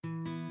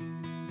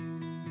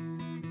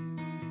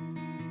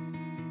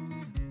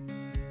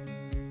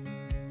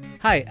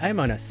Hi, I'm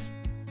Anas.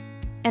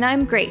 And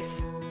I'm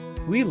Grace.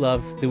 We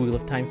love the Wheel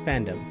of Time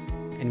fandom,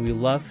 and we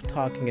love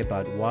talking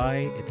about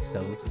why it's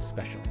so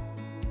special.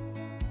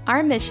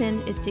 Our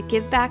mission is to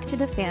give back to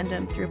the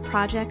fandom through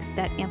projects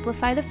that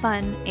amplify the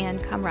fun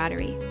and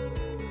camaraderie.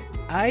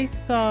 I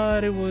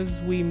thought it was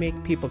we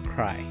make people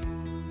cry.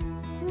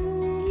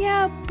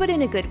 Yeah, but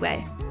in a good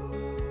way.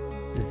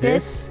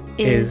 This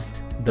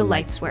is The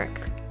Lights Work.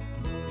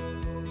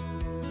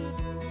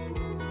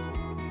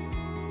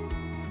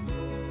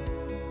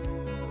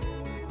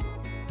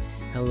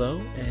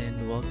 Hello,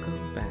 and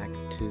welcome back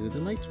to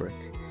The Lights Work.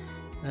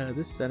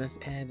 This is Anas,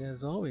 and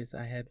as always,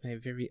 I had my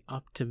very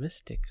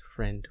optimistic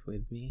friend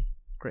with me,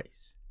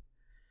 Grace.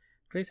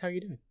 Grace, how are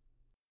you doing?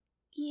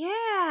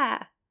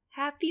 Yeah!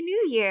 Happy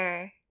New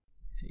Year!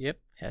 Yep,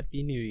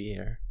 Happy New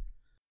Year.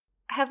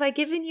 Have I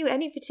given you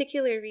any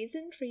particular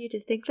reason for you to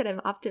think that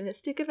I'm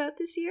optimistic about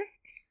this year?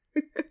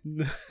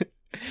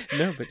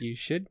 No, but you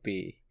should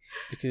be,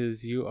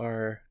 because you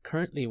are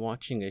currently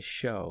watching a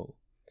show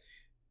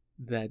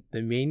that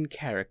the main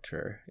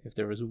character, if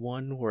there was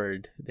one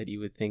word that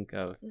you would think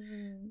of,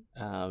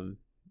 when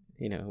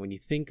you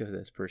think of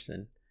this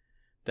person,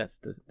 that's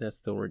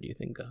the word you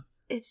think of.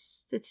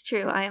 It's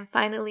true. I am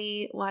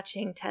finally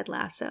watching Ted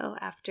Lasso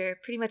after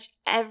pretty much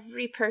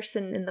every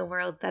person in the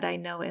world that I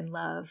know and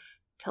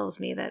love tells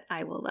me that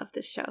I will love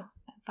this show.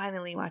 I'm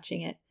finally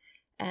watching it.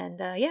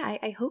 And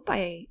I hope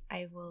I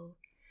will.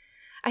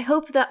 I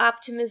hope the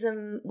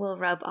optimism will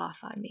rub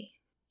off on me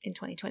in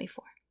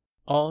 2024.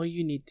 All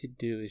you need to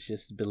do is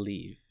just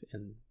believe,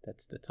 and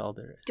that's all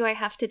there is. Do I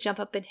have to jump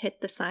up and hit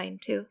the sign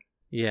too?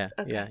 Yeah,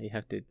 Okay. yeah, you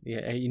have to.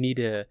 Yeah, you need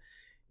a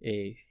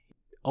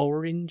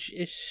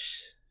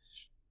orange-ish.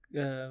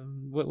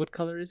 What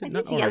color is it? I think Not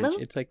it's orange. yellow.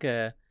 It's like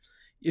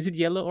Is it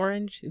yellow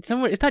orange? It's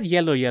somewhere. It's not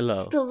yellow.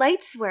 It's the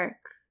lights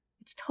work.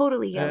 It's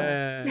totally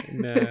yellow.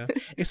 No,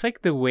 it's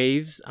like the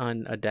waves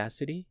on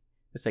Audacity.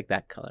 It's like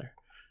that color.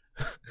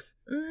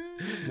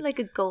 Like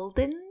a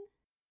golden.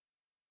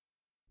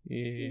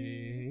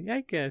 Yeah,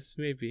 I guess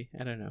maybe.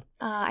 I don't know.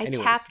 I Anyways.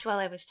 tapped while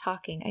I was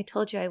talking. I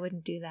told you I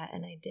wouldn't do that,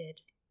 and I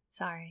did.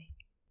 Sorry.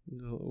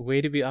 No, way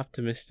to be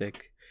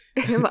optimistic.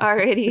 I'm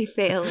already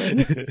failing.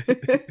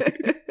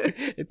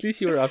 At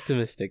least you were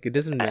optimistic. It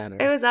doesn't matter.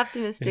 I was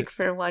optimistic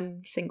for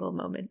one single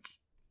moment.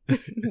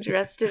 The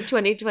rest of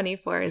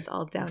 2024 is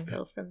all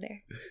downhill from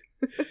there.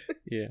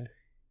 Yeah.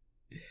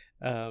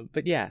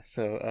 But yeah,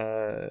 so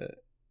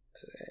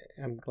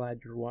I'm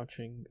glad you're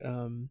watching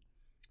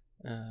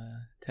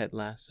Ted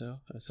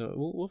Lasso. So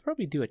we'll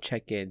probably do a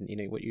check-in,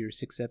 what you're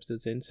 6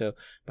 episodes in. So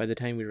by the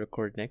time we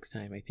record next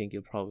time, I think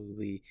you'll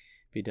probably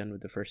be done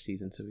with the first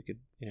season, so we could,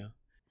 I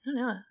don't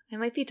know. I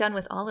might be done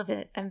with all of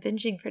it. I'm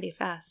binging pretty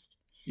fast.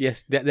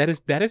 Yes, that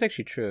is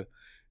actually true.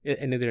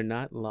 And they're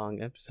not long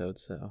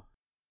episodes, so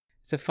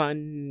it's a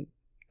fun,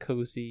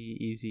 cozy,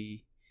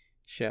 easy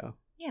show.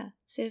 Yeah.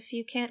 So if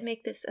you can't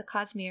make this a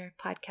Cosmere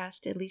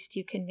podcast, at least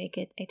you can make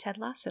it a Ted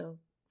Lasso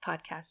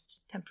podcast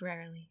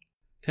temporarily.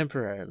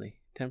 Temporarily.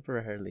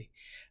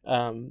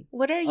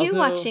 What are you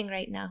watching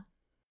right now?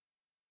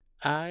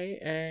 I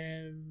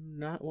am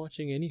not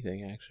watching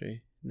anything,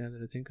 actually, now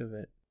that I think of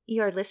it.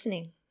 You're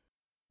listening.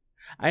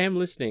 I am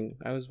listening.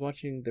 I was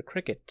watching the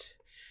cricket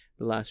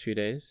the last few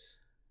days.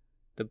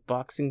 The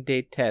Boxing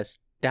Day test,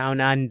 Down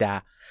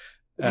Under.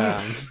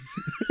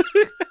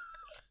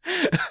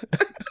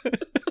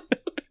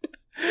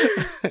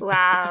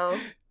 Wow.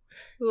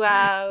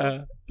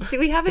 Do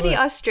we have any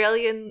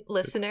Australian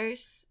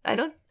listeners? I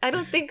don't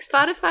think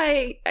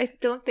Spotify,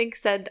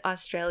 said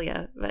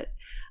Australia, but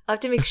I'll have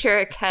to make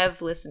sure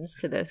Kev listens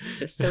to this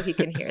just so he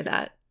can hear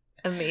that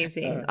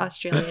amazing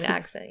Australian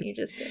accent you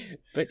just did.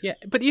 But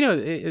the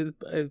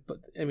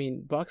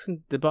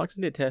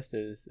Boxing Day test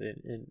is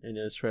in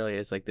Australia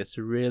is like this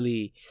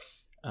really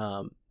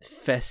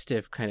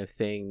festive kind of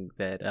thing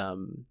that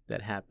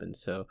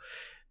happens. So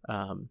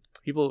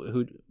people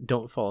who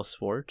don't follow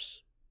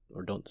sports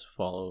or don't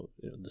follow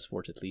the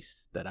sports, at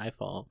least that I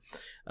follow,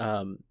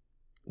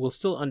 will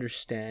still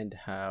understand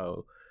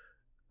how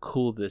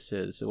cool this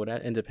is. So what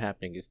ends up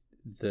happening is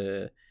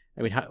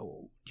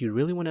how do you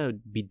really want to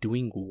be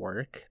doing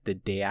work the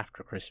day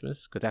after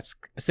Christmas? Because that's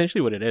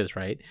essentially what it is,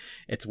 right?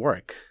 It's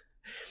work.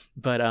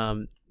 But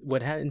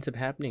what ends up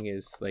happening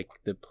is like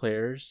the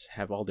players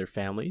have all their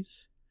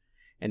families,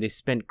 and they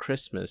spend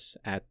Christmas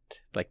at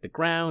like the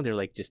ground. They're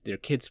like just their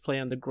kids play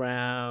on the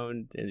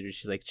ground, and they're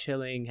just like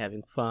chilling,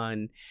 having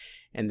fun.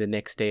 And the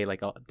next day,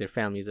 like all their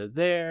families are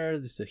there.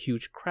 There's a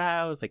huge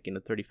crowd, like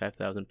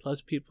 35,000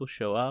 plus people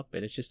show up,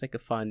 and it's just like a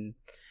fun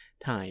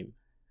time.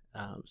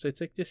 So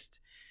it's like just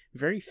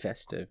very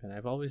festive, and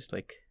I've always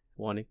like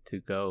wanted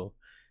to go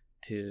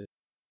to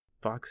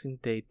Boxing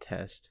Day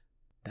test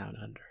Down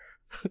Under.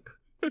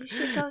 You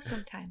should go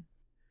sometime.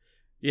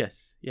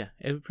 Yes, yeah,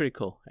 it'll be pretty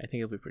cool. I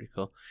think it'll be pretty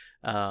cool.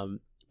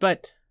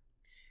 But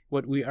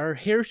what we are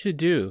here to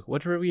do,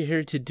 what were we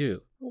here to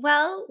do?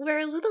 Well, we're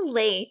a little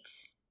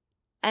late,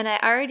 and I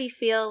already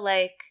feel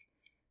like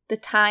the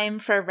time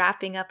for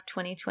wrapping up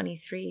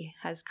 2023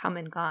 has come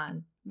and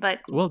gone.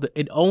 But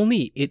it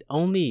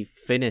only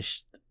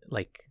finished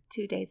like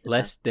 2 days ago.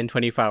 Less than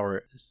 24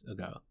 hours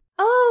ago.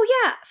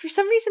 Oh, yeah. For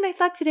some reason, I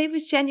thought today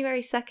was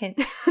January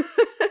 2nd.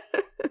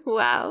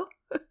 Wow.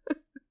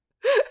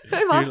 I'm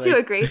You're off to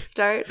a great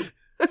start.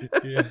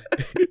 Yeah.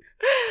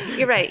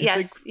 You're right. It's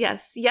Yes,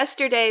 yes.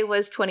 Yesterday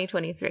was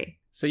 2023.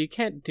 So you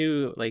can't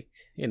do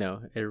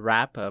a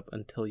wrap up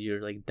until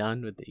you're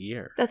done with the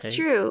year. That's okay?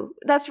 true.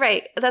 That's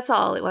right. That's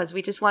all it was.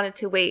 We just wanted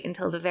to wait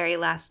until the very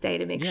last day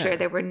to make sure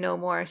there were no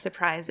more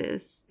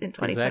surprises in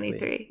 2023.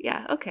 Exactly.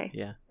 Yeah. Okay.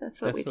 Yeah.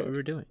 That's what we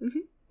were doing. Mm-hmm.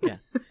 Yeah.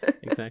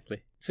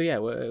 Exactly. So yeah,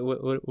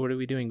 what are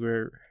we doing?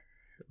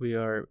 We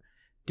are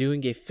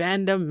doing a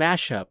fandom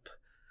mashup.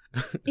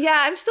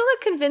 Yeah, I'm still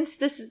not convinced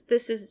this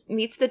is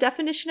meets the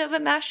definition of a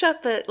mashup,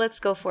 but let's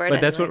go for it.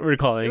 But that's what we're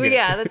calling it.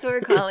 Yeah, that's what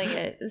we're calling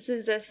it. This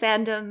is a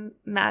fandom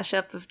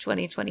mashup of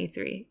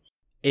 2023,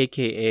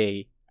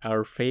 aka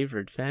our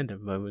favorite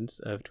fandom moments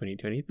of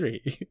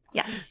 2023.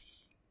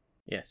 Yes.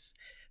 Yes.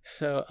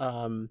 So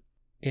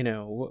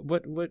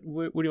what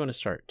do you want to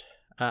start?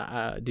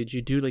 Did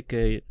you do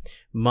a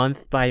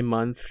month by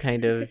month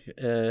kind of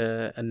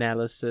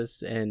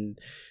analysis and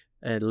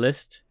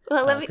list?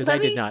 Well, because I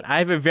did not. I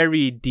have a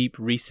very deep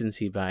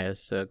recency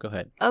bias, so go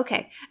ahead.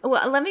 Okay.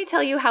 Well, let me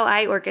tell you how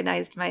I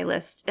organized my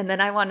list, and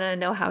then I want to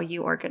know how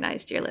you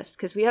organized your list,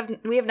 because we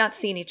have not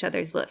seen each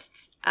other's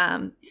lists.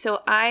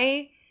 So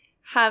I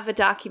have a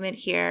document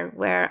here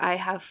where I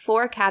have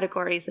 4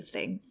 categories of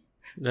things.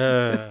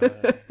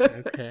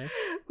 Okay.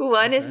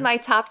 One is my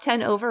top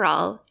 10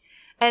 overall,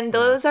 and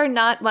those are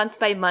not month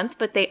by month,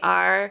 but they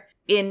are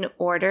in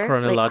order,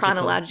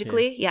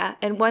 chronologically. Yeah.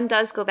 And one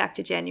does go back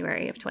to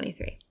January of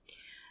 23.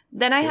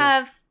 Then I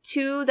have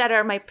 2 that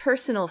are my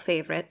personal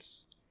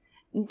favorites.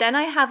 Then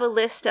I have a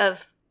list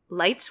of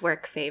Lights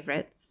Work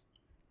favorites.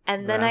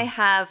 And then I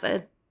have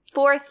a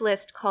 4th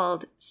list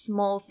called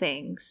Small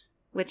Things,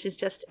 which is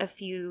just a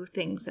few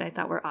things that I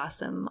thought were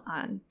awesome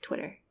on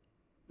Twitter.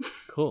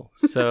 Cool.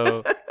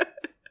 So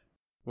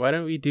why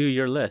don't we do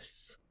your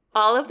lists?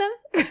 All of them?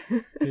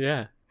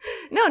 Yeah.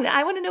 No,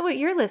 I want to know what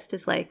your list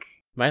is like.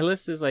 My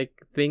list is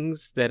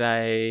things that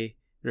I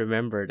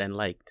remembered and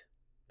liked.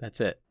 That's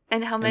it.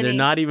 And how many? And they're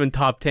not even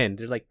top 10.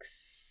 They're 1,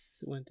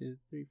 2,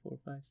 3, 4,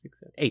 5, 6,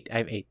 7, 8. I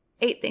have 8.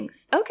 8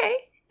 things. Okay.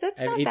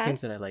 That's not bad. 8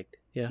 things that I liked.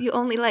 Yeah. You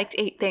only liked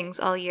 8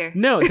 things all year.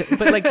 No,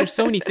 but there's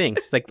so many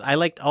things. I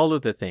liked all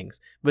of the things.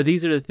 But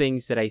these are the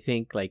things that I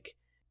think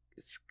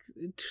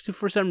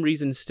for some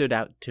reason stood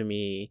out to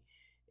me,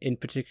 in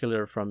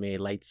particular from a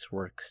Lights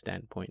Work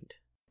standpoint.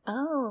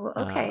 Oh,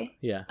 okay.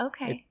 Yeah.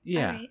 Okay.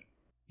 Yeah. All right.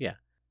 Yeah.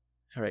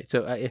 All right.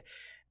 So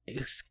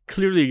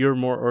clearly you're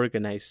more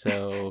organized,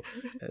 so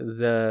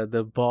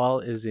the ball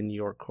is in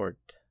your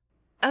court.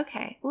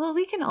 Okay. Well,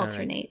 we can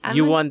alternate. Right.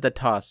 You won the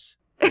toss.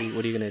 What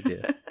are you going to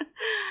do?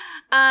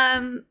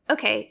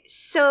 Okay.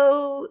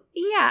 So,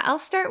 yeah, I'll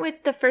start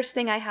with the first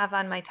thing I have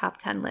on my top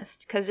 10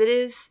 list, because it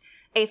is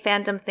a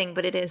fandom thing,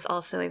 but it is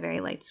also a very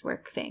Lights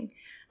Work thing.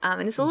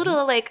 And it's a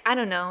little I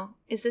don't know.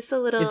 Is this a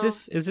little?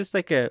 Is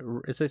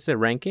this a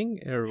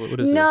ranking, or what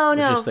is no,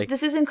 this? No,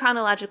 this is in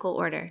chronological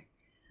order.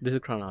 This is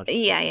chronological.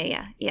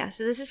 Yeah.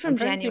 So this is from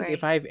January.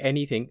 If I have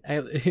anything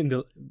in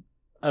the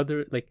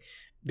other,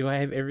 do I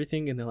have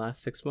everything in the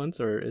last 6 months,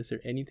 or is there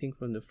anything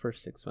from the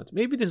first 6 months?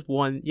 Maybe there's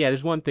one. Yeah,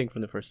 there's one thing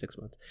from the first 6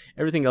 months.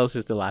 Everything else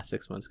is the last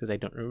 6 months, because I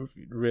don't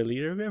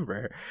really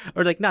remember,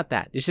 or not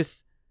that. It's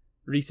just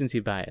recency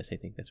bias. I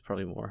think that's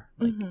probably more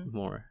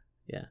more.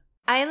 Yeah.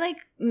 I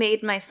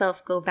made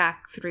myself go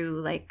back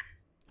through I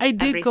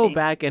did everything. go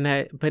back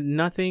but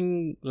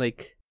nothing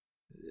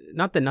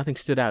not that nothing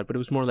stood out, but it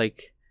was more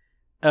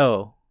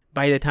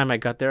by the time I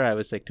got there I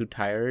was too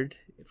tired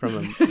from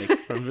a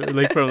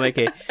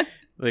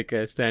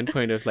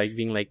standpoint of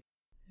being I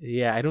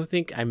don't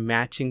think I'm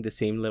matching the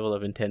same level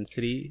of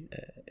intensity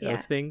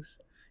of things.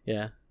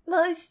 Yeah.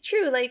 Well, it's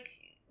true.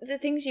 The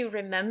things you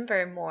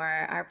remember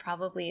more are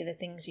probably the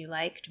things you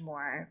liked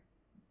more,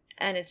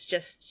 and it's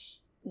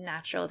just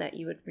natural that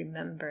you would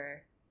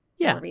remember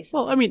more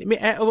recently. Well, I mean,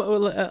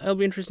 it'll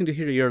be interesting to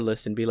hear your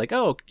list and be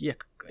oh, yeah,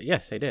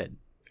 yes, I did.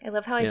 I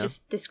love how I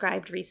just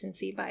described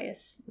recency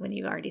bias when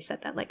you already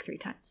said that 3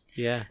 times.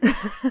 Yeah.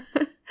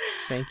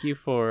 Thank you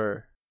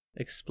for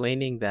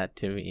explaining that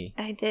to me.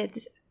 I did.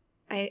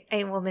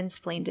 A woman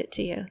explained it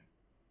to you.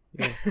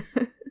 Yes.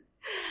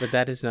 But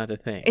that is not a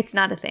thing. It's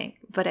not a thing,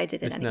 but I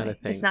did it anyway. Not a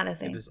thing. It's not a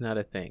thing. It is not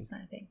a thing. It's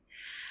not a thing.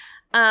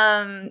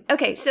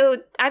 Okay,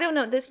 so I don't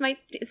know.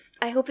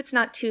 I hope it's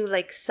not too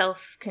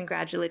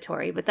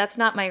self-congratulatory, but that's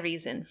not my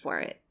reason for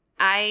it.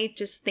 I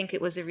just think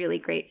it was a really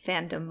great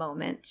fandom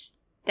moment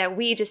that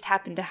we just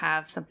happened to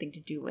have something to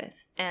do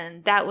with.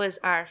 And that was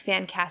our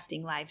fan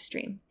casting live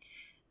stream.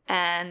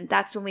 And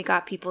that's when we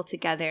got people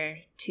together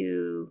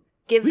to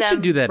give them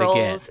should do that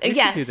roles. Again.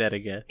 We should do that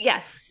again.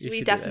 Yes,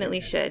 we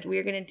definitely should.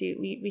 We're going to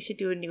we should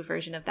do a new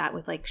version of that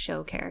with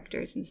show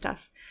characters and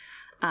stuff.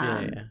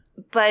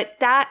 But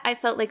that I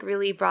felt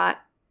really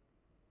brought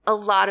a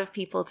lot of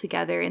people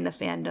together in the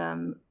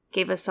fandom,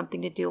 gave us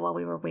something to do while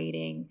we were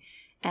waiting,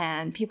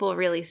 and people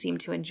really seem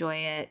to enjoy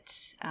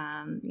it.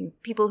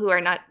 People who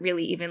are not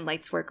really even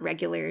Lights Work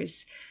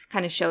regulars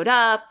kind of showed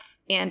up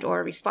and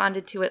or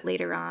responded to it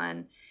later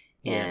on.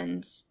 Yeah.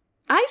 And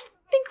I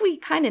think we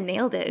kind of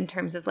nailed it in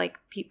terms of like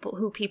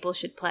people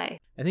should play.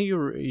 I think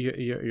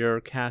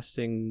you're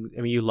casting.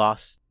 I mean, you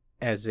lost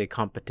as a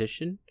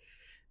competition.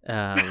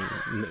 Was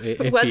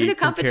it a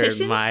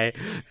competition?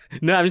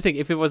 No, I'm just saying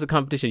if it was a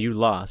competition, you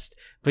lost.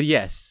 But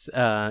yes,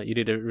 you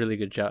did a really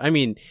good job. I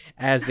mean,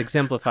 as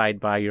exemplified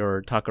by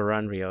your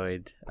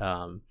Takaranryoid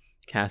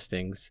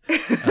castings,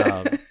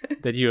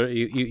 that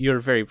you're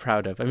very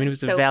proud of. I mean, it was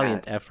So a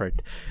valiant proud.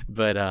 effort,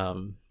 but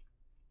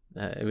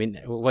I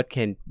mean, what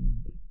can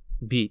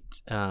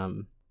beat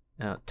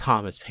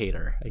Thomas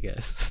Pater, I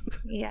guess.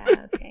 Yeah,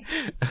 okay.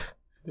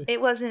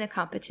 It wasn't a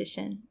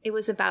competition. It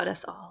was about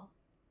us all.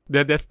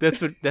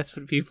 That's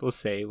what people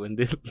say when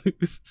they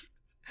lose.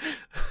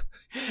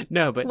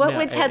 No, but What no,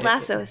 would Ted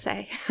Lasso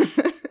say?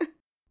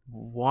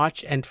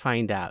 watch and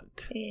find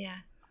out. Yeah.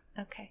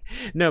 Okay.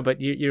 No,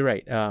 but you're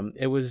right.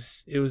 It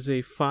was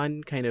a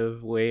fun kind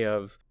of way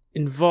of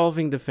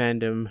involving the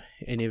fandom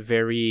in a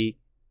very,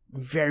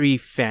 very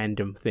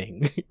fandom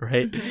thing,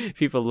 right? Mm-hmm.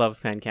 People love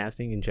fan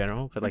casting in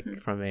general, but like Mm-hmm.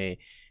 from a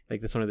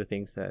that's one of the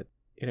things that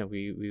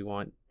we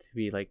want to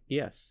be like,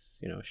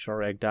 yes,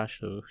 Shoreg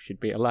Dashu should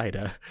be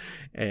Elida,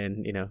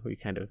 and we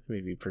kind of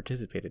maybe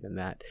participated in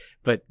that.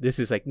 But this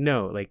is like,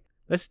 no, like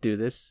let's do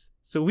this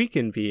so we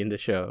can be in the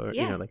show, or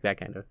Yeah. like that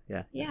kind of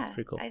Yeah. it's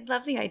pretty cool. I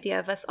love the idea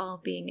of us all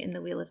being in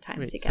the Wheel of Time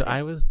Wait, together. so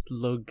I was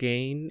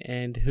Logain,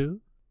 and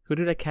who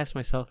did I cast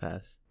myself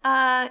as?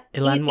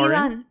 Elan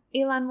Morin?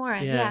 Elan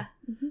Morin, Yeah. yeah.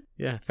 Mm-hmm.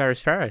 Yeah,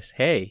 Faris.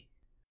 Hey,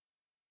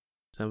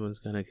 someone's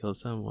gonna kill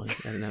someone.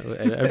 I don't know.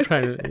 I'm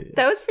trying to.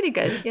 That was pretty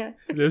good, yeah.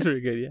 That was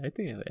pretty good. Yeah, I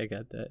think I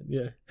got that.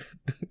 Yeah.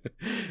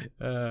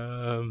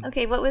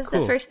 Okay, what was cool.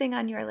 the first thing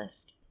on your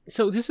list?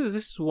 So this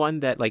is one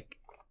that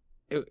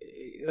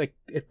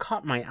it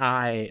caught my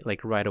eye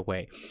like right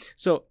away.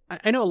 So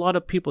I know a lot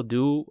of people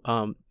do.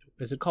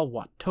 Is it called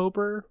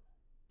Wattober?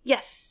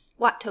 Yes,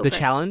 Wattober. The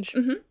challenge.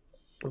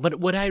 Mm-hmm.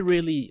 But what I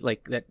really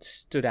like that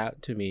stood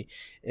out to me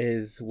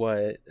is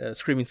what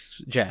Screaming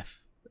Jeff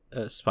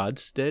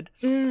Spuds did,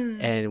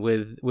 and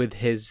with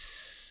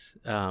his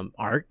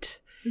art,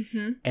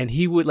 Mm-hmm. and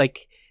he would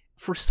like,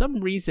 for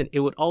some reason it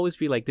would always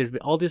be like there's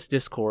been all this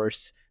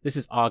discourse. This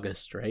is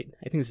August, right?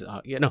 I think this is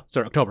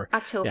October.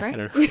 October. Yeah, I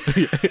don't know.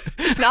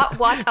 It's not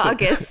what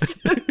August.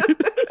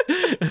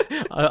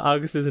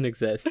 August doesn't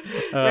exist,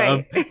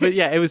 Right. but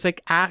yeah, it was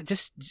like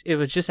it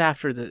was just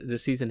after the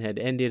season had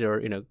ended,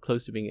 or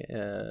close to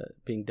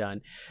being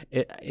done.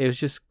 It was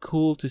just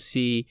cool to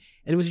see,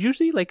 and it was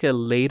usually like a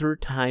later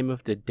time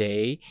of the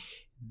day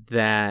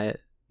that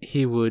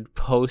he would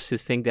post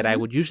his thing that I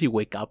would usually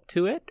wake up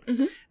to it.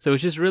 Mm-hmm. So it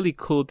was just really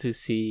cool to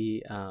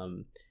see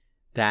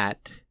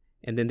that.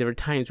 And then there were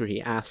times where he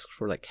asked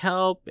for like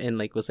help and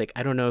like was like,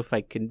 I don't know if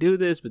I can do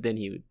this, but then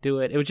he would do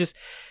it. It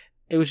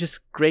was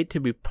just great to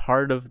be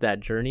part of that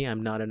journey.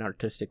 I'm not an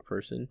artistic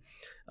person,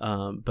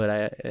 but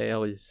I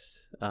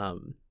always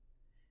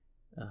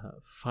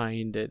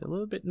find it a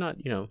little bit not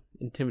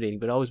intimidating,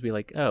 but always be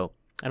like, oh,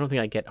 I don't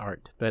think I get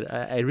art, but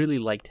I really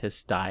liked his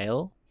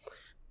style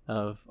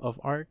of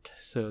art.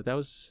 So that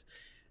was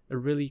a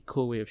really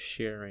cool way of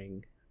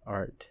sharing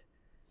art.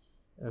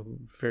 A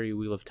very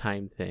Wheel of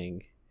Time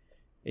thing.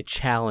 A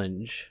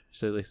challenge.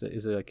 So this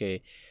is like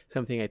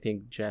something I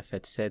think Jeff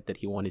had said that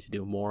he wanted to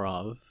do more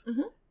of.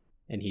 Mm-hmm.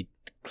 And he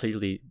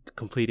clearly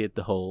completed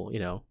the whole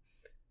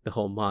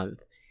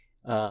month.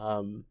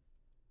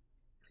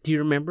 Do you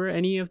remember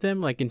any of them,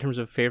 like in terms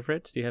of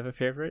favorites? Do you have a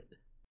favorite?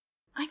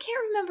 I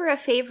can't remember a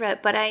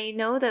favorite, but I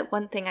know that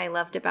one thing I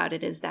loved about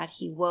it is that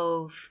he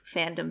wove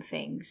fandom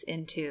things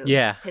into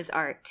his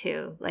art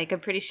too. Like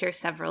I'm pretty sure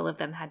several of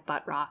them had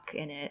butt rock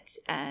in it,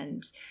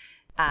 and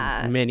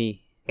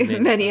many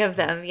of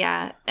them,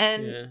 yeah.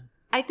 And yeah.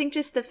 I think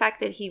just the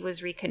fact that he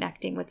was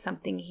reconnecting with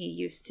something he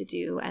used to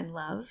do and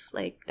love,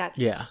 like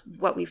that's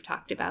what we've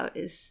talked about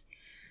is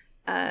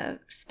a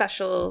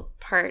special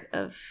part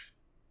of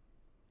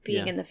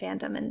being in the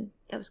fandom, and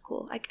that was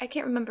cool. I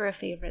can't remember a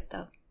favorite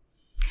though.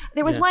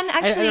 There was one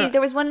actually.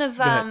 There was one of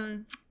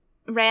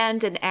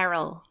Rand and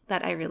Errol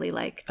that I really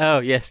liked. Oh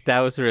yes, that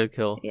was really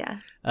cool. Yeah.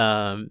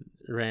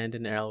 Rand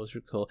and Errol was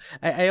really cool.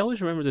 I always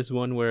remember this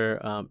one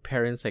where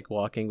parents like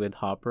walking with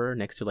Hopper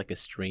next to like a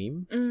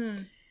stream.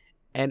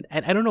 And I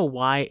don't know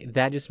why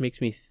that just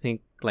makes me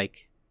think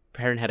like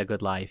Perrin had a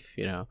good life,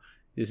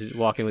 This is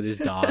walking with his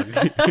dog.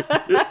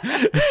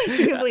 It's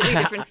a completely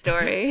different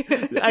story.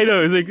 I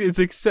know it's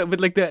like so, but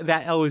like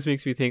that always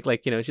makes me think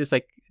like it's just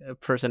like a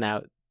person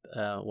out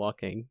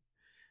walking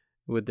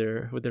with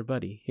their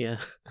buddy. Yeah.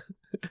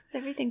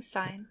 Everything's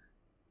fine.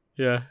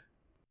 Yeah.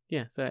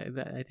 Yeah. So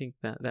I think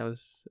that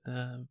was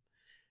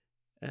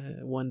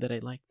one that I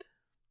liked.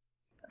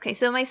 Okay,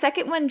 so my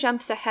second one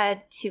jumps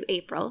ahead to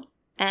April.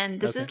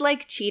 And this is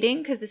like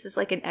cheating because this is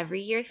like an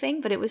every year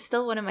thing, but it was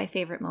still one of my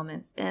favorite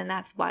moments, and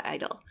that's What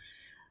Idol.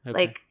 Okay.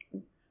 Like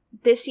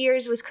this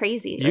year's was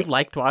crazy. You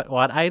liked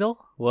What Idol?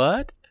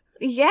 What?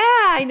 Yeah,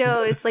 I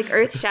know it's like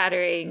earth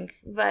shattering,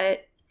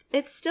 but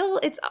it's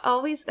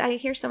always, I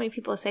hear so many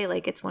people say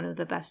like it's one of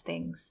the best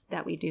things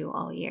that we do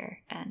all year,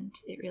 and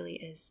it really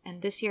is.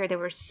 And this year there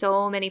were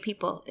so many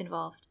people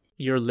involved.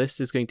 Your list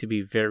is going to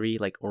be very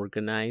like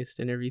organized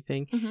and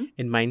everything, Mm-hmm.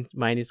 and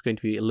mine is going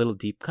to be a little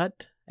deep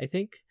cut, I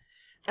think.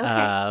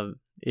 Okay.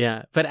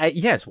 Yeah, but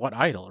yes, What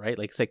Idol, right?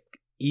 Like it's like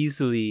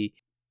easily,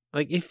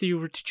 like if you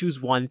were to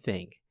choose one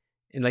thing,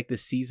 and like the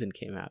season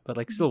came out, but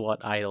like still,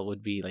 What Idol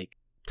would be like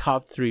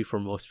top 3 for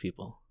most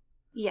people,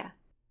 Yeah.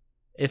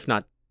 if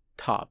not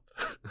top.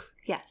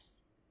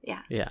 Yes.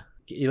 Yeah. Yeah,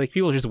 like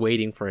people are just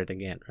waiting for it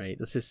again, right?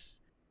 This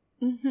is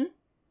Mm-hmm.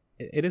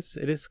 it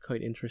is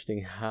quite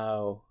interesting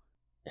how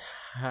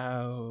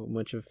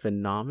much of a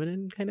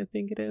phenomenon kind of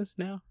thing it is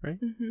now, right?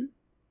 Mm-hmm.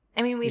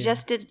 I mean, we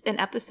just did an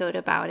episode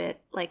about it.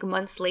 Like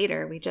months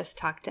later, we just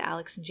talked to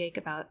Alex and Jake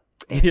about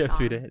their Yes, song.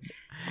 we did.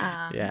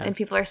 Yeah, And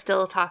people are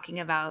still talking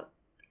about,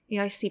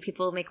 I see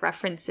people make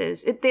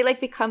references. They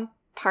like become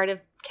part of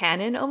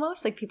canon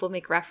almost. Like people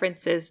make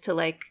references to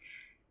like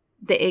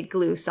the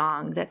Igloo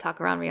song that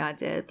Takarawan Riyad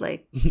did,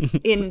 like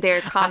in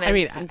their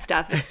comments and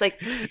stuff. It's like,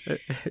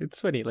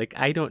 it's funny. Like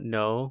I don't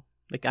know.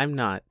 Like I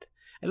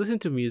listen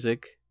to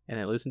music and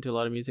I listen to a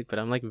lot of music, but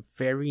I'm like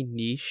very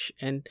niche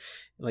and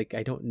like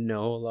I don't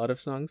know a lot of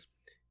songs.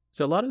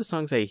 So a lot of the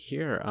songs I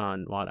hear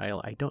on What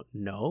Idol I don't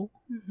know.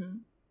 mm-hmm.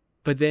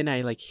 But then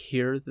I like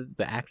hear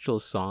the actual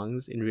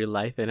songs in real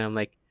life and I'm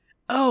like,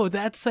 oh,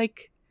 that's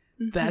like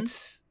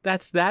that's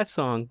that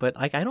song, but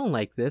like I don't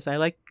like this. I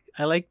like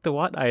the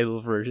What Idol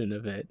version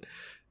of it.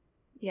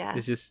 Yeah.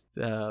 It's just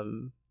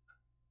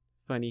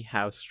funny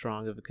how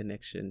strong of a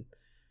connection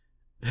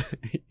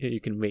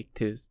you can make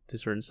to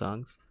certain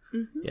songs.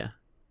 Mm-hmm. Yeah.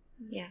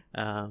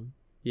 Yeah.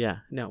 Yeah.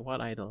 Now, What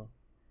Idol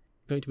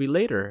going to be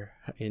later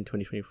in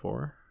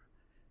 2024,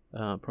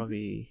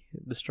 probably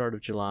the start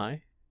of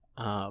July.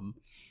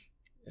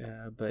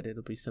 But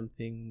it'll be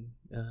something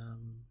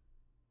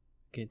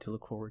again to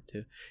look forward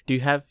to. Do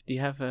you have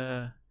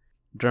a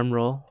drum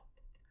roll?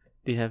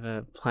 Do you have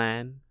a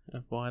plan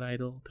of What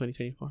Idol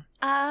 2024?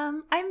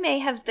 I may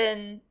have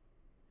been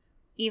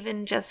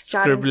even just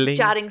Scribbling.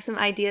 jotting some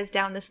ideas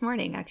down this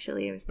morning.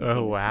 Actually, I was thinking.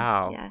 Oh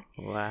wow! Yeah.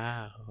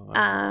 Wow.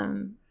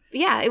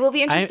 Yeah, it will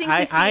be interesting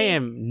to see.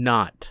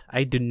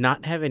 I do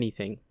not have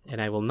anything,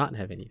 and I will not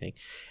have anything,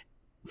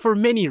 for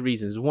many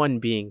reasons. One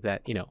being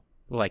that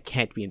I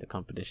can't be in the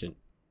competition.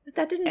 But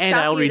that didn't And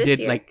stop I already you this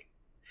did year.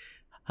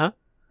 Huh?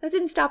 That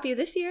didn't stop you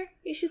this year.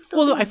 You should still.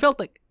 Well, do no, I it. felt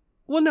like.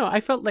 Well, no,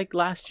 I felt like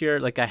last year,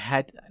 like I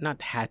had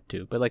not had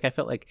to, but like I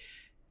felt like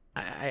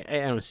I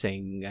am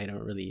saying I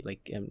don't really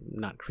like I'm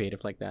not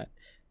creative like that,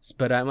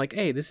 but I'm like,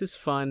 hey, this is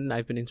fun.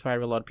 I've been inspired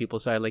by a lot of people,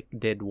 so I like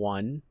did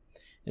one.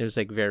 It was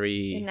like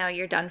very. And now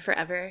you're done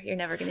forever. You're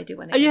never gonna do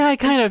one again. Yeah, I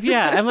kind of.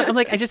 Yeah, I'm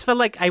like I just felt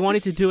like I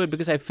wanted to do it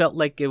because I felt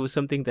like it was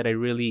something that I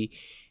really,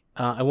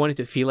 I wanted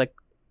to feel like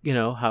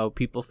how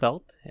people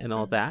felt and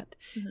all that,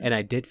 and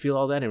I did feel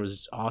all that, and it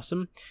was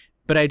awesome.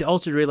 But I'd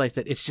also realized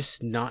that it's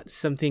just not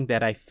something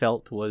that I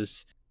felt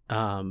was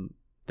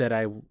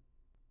that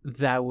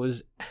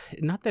was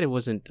not that it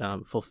wasn't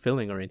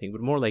fulfilling or anything, but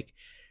more like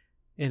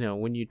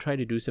when you try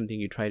to do something,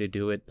 you try to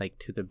do it like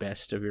to the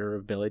best of your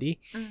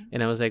ability.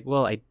 And I was like,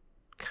 well, I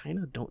kind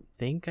of don't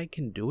think I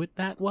can do it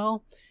that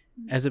well,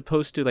 as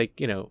opposed to like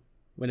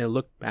when I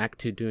look back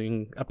to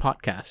doing a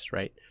podcast,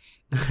 right,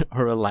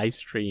 or a live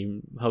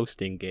stream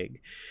hosting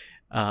gig.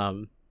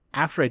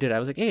 After I did it, I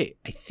was like, hey,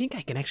 I think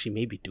I can actually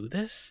maybe do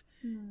this.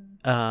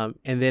 And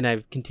then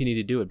I've continued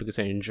to do it because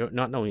I enjoy,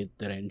 not only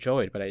that I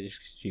enjoy it, but I just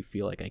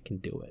feel like I can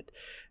do it,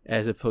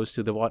 as opposed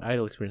to the What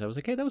Idol experience. I was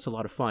like, hey, that was a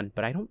lot of fun,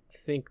 but I don't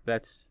think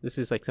this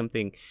is like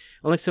something,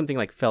 unless something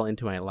like fell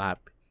into my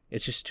lap.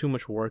 It's just too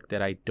much work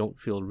that I don't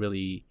feel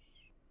really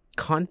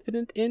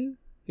confident in,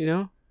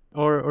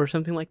 or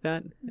something like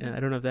that. I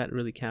don't know if that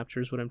really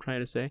captures what I'm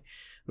trying to say,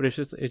 but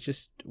it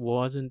just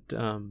wasn't.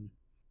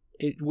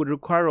 It would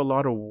require a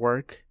lot of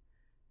work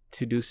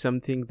to do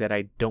something that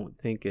I don't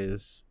think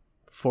is,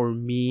 for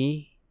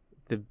me,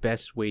 the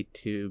best way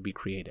to be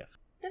creative.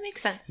 That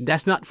makes sense.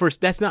 That's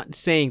not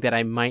saying that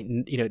I might,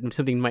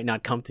 something might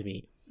not come to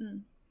me.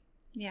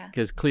 Yeah.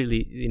 Because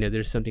clearly,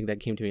 there's something that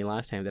came to me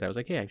last time that I was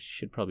like, hey, I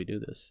should probably do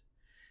this.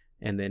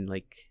 And then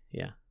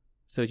yeah.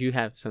 So you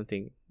have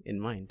something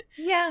in mind.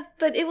 Yeah,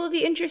 but it will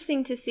be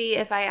interesting to see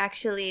if I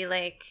actually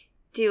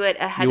do it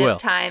ahead of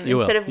time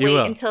instead of wait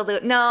until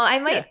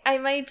I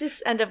might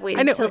just end up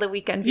waiting until the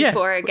weekend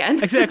before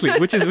again. Exactly,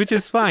 which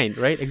is fine,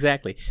 right?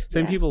 Exactly.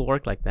 Some people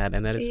work like that,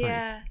 and that is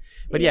fine.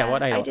 But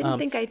What Idol? I didn't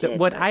think I did.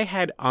 What I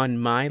had on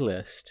my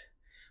list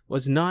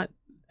was not.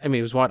 I mean,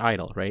 it was What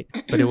Idol, right?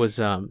 But it was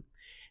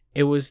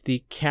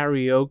the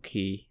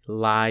karaoke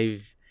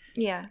live.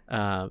 Yeah.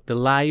 The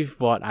live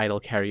What Idol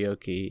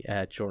karaoke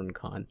at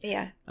JordanCon.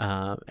 Yeah.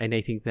 And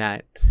I think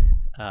that.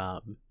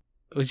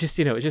 It was just,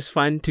 it was just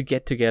fun to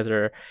get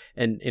together,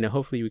 and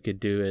hopefully we could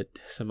do it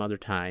some other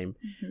time,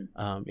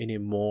 in a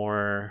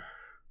more,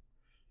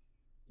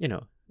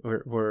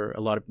 where a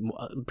lot of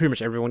pretty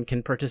much everyone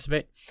can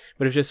participate.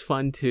 But it's just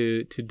fun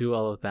to do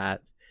all of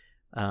that,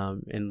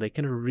 and like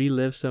kind of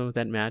relive some of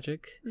that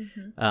magic.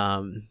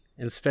 And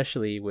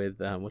especially with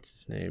what's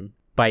his name,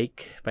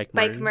 Bike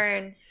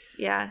Mearns.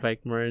 Yeah,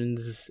 Bike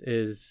Mearns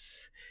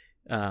is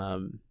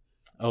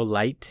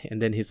light,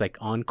 and then his like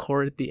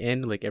encore at the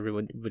end, like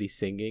everybody's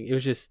singing. It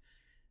was just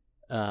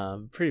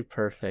pretty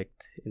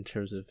perfect in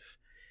terms of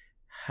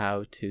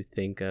how to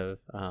think of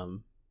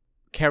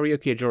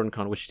karaoke at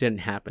JordanCon, which didn't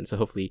happen. So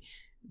hopefully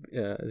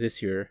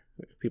this year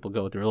people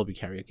go, there will be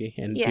karaoke,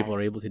 and people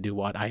are able to do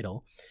What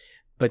Idol.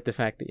 But the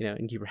fact that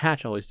Innkeeper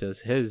Hatch always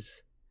does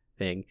his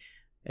thing,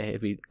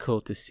 it'd be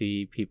cool to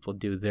see people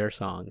do their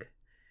song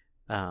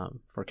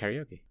for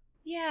karaoke.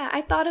 Yeah,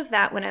 I thought of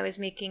that when I was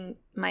making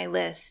my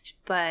list,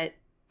 but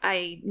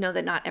I know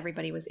that not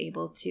everybody was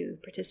able to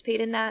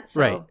participate in that.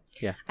 So right.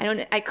 Yeah.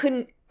 I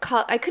couldn't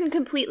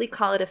completely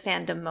call it a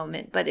fandom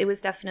moment, but it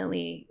was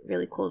definitely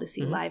really cool to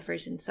see live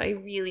versions. So I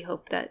really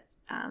hope that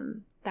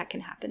that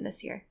can happen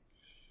this year.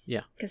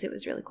 Yeah. Because it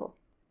was really cool.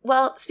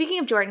 Well, speaking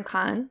of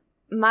JordanCon,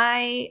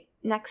 my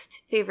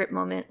next favorite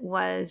moment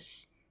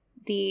was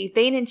the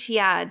Vane and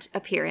Chiad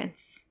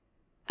appearance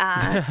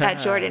at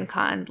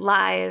JordanCon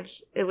live.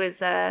 It was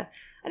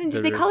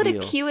did they call it a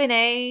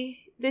Q&A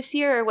this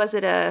year, or was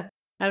it a...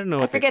 I don't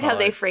know. I forget how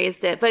they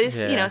phrased it, but it's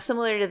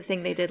similar to the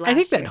thing they did last year. I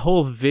think that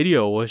whole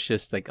video was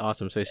just like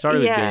awesome. So it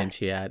started with Vane and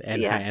Chiad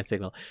and Hand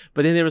Signal,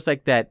 but then there was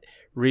like that.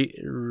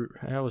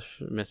 I always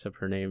mess up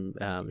her name.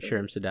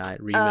 Shirim Sadai,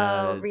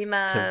 Rima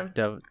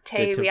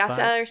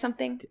Teyriata or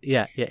something.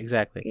 Yeah,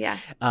 exactly. Yeah.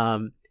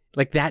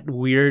 Like that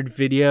weird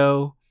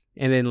video,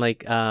 and then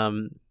like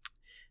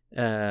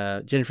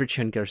Jennifer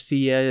Chen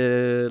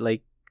Garcia,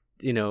 like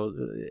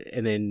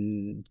and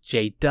then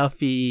Jay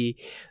Duffy.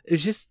 It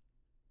was just,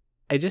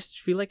 I just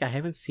feel like I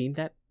haven't seen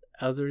that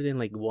other than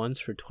like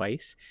once or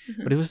twice,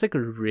 but it was like a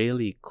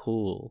really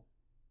cool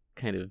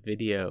kind of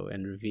video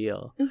and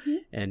reveal.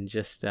 And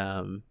just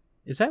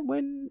is that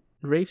when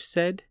Rafe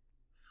said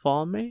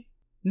 "Fall Me"?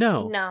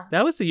 No,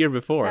 that was the year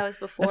before. That was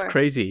before. That's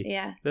crazy.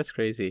 Yeah, that's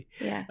crazy.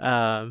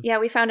 Yeah.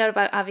 We found out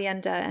about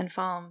Avienda and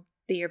Falm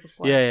the year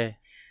before. Yeah.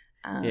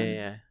 No.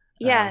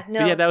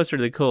 But yeah, that was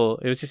really cool.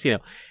 It was just being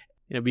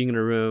in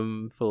a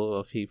room full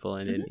of people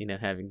and then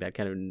having that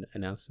kind of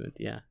announcement.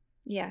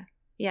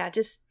 Yeah,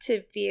 just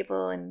to be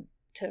able and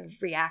to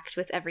react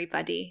with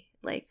everybody,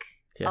 like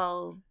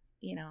all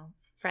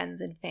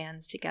friends and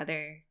fans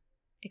together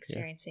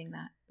experiencing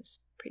that was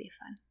pretty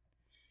fun.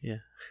 Yeah.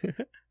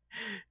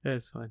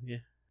 That's fun. Yeah.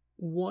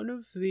 One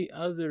of the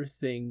other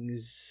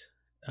things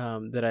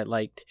that I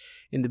liked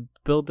in the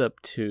build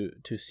up to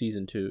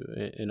season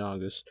 2 in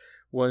August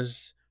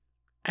was,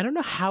 I don't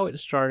know how it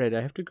started. I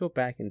have to go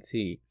back and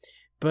see,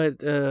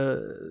 but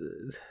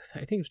I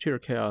think it was Twitter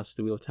Chaos,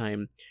 the Wheel of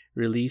Time,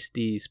 released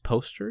these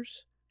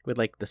posters with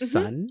like the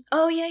sun.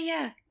 Oh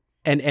yeah.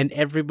 And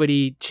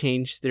everybody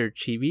changed their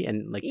chibi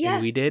and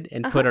we did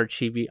and put our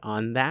chibi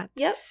on that.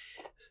 Yep.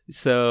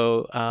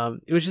 So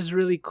it was just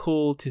really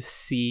cool to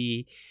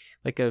see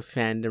like a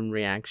fandom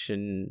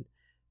reaction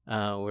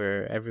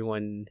where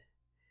everyone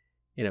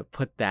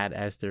put that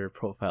as their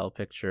profile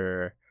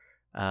picture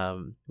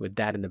with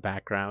that in the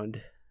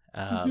background,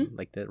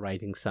 like the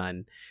rising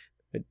sun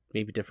with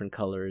maybe different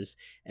colors.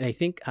 And I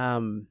think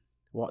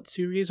what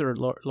series or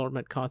Lord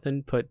Matt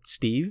Cawthon put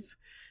Steve,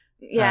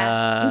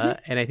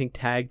 and I think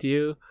tagged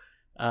you.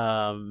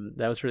 That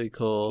was really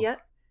cool. Yep.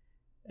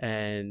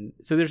 And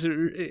so there's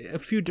a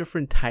few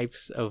different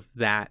types of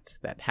that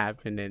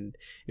happen, and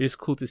it was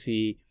cool to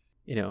see,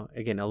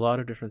 again, a lot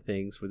of different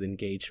things with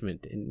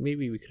engagement, and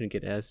maybe we couldn't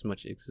get as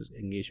much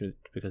engagement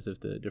because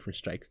of the different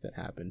strikes that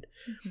happened.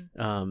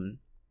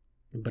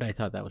 But I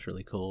thought that was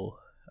really cool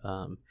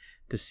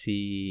to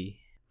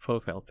see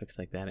profile pics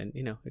like that, and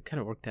it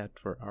kind of worked out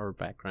for our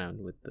background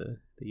with the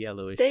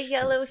yellowish, the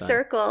yellow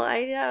circle.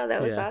 I know,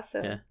 that was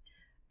awesome. Yeah.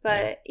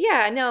 But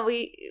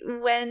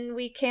when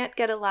we can't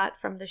get a lot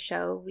from the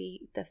show,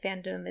 the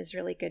fandom is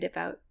really good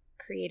about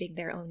creating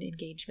their own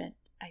engagement,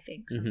 I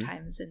think,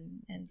 sometimes,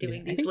 and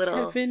doing these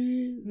little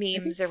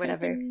memes or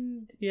whatever.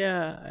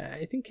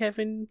 I think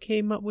Kevin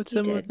came up with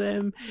some of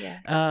them. Yeah.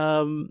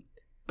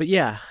 But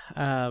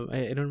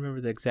I don't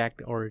remember the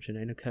exact origin.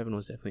 I know Kevin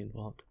was definitely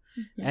involved,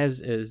 as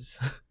is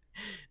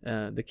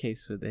the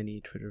case with any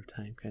Twitter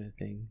time kind of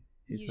thing.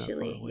 He's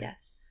usually, not far away.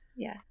 Yes.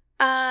 Yeah.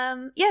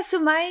 So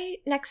my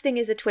next thing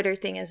is a Twitter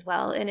thing as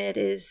well, and it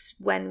is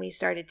when we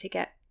started to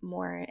get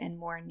more and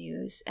more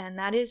news, and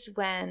that is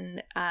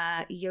when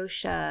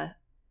Yosha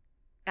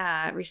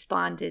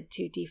responded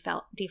to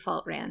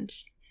Default Rand.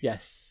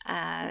 Yes.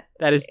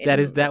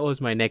 That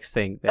was my next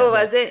thing.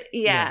 Was it?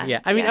 Yeah.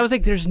 Yeah. I mean, I was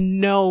like, there's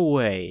no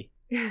way.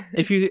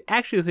 If you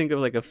actually think of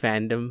like a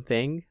fandom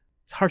thing,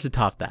 it's hard to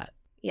top that.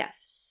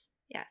 Yes.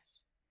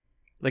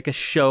 Like a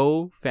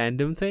show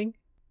fandom thing,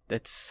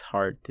 that's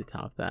hard to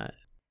top that.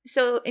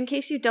 So in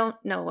case you don't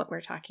know what we're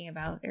talking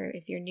about, or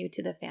if you're new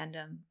to the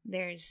fandom,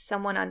 there's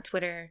someone on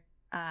Twitter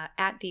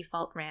at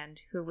Default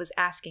Rand who was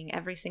asking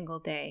every single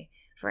day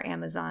for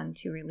Amazon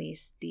to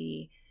release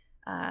the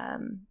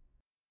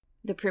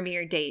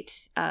premiere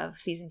date of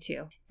season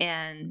 2.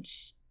 And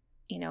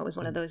it was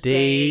one of those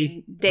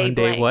day day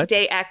blank, what?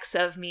 Day X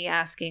of me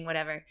asking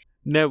whatever.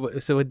 No,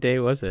 so what day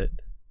was it?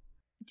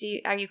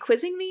 Are you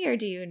quizzing me, or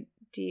do you?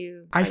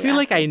 I feel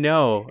like I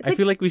know. I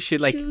feel like we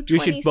should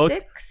both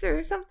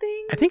or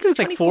something. I think it was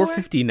like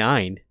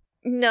 4:59.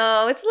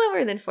 No, it's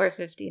lower than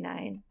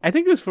 4:59. I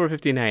think it was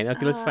 4:59.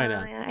 Okay, let's find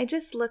out. Yeah, I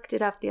just looked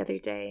it up the other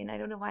day, and I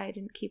don't know why I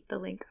didn't keep the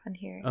link on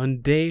here.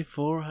 On day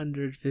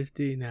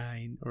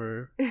 459,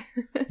 or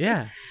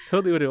yeah, it's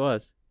totally what it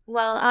was.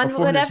 Well, on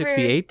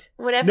 468.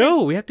 Whatever.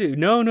 No, we have to.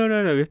 No.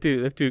 We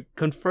have to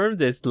confirm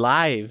this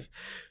live.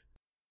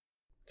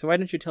 So why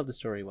don't you tell the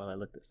story while I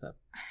look this up?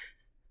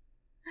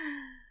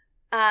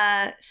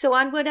 So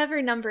on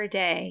whatever number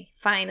day,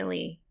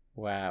 finally.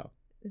 Wow.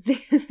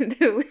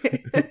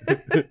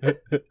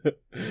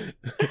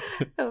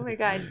 Oh my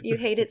god, you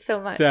hate it so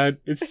much.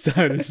 It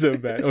sounded so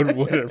bad. On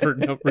whatever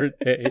number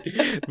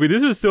day. But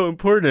this was so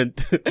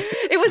important.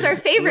 It was our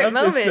favorite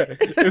moment.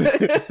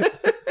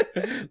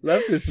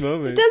 Love this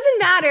moment. It doesn't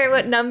matter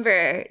what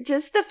number.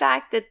 Just the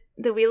fact that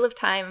the Wheel of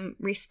Time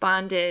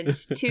responded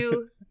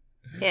to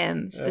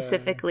him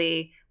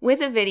specifically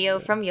with a video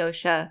from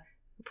Yosha,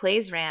 who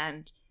plays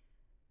Rand,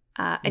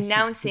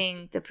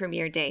 announcing the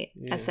premiere date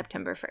as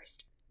September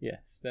 1st.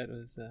 Yes, that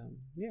was,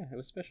 it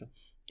was special.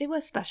 It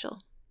was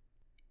special.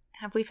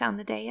 Have we found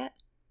the day yet?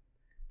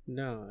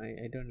 No,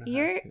 I don't know.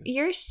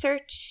 Your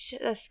search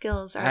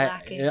skills are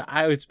lacking.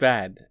 It's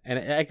bad.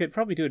 And I could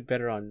probably do it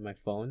better on my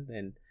phone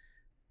than...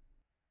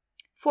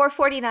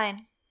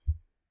 4:49.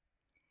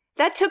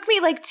 That took me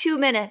like 2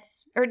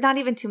 minutes. Or not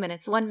even 2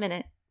 minutes, 1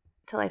 minute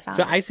till I found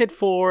it. So I said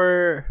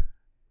 4...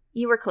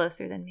 You were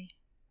closer than me.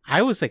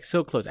 I was like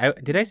so close.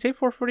 Did I say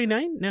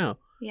 4:49? No.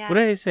 Yeah. What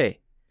did I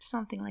say?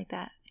 Something like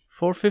that.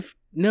 4:50?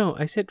 No,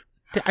 I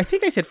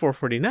think I said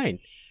 4:49.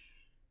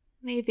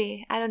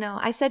 Maybe. I don't know.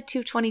 I said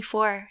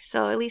 2:24,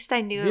 so at least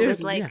I knew it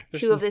was like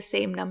two of the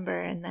same number,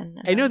 and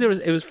then I know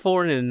it was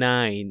 4 and a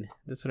 9.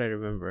 That's what I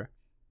remember.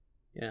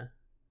 Yeah.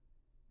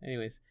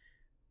 Anyways,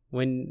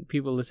 when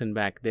people listen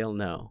back, they'll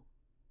know.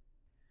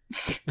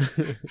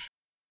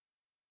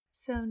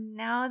 So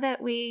now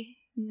that we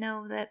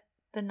know that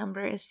the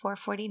number is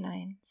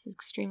 4:49, it's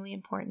extremely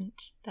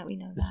important that we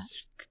know that.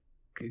 It's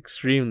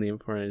extremely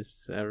important.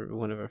 It's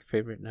one of our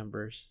favorite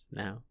numbers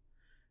now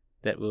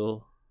that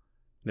we'll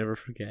never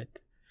forget.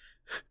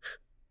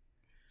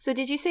 So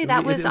did you say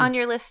that was on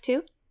your list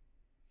too?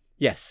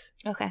 Yes.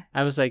 Okay.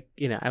 I was like,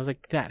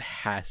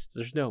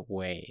 there's no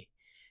way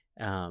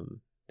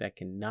that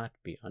cannot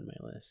be on my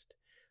list.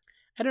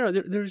 I don't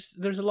know.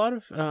 There's a lot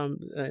of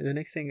the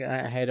next thing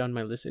I had on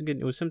my list, again,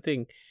 it was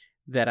something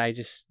that I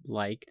just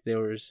liked. There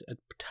was a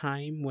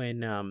time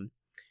when I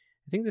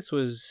think this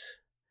was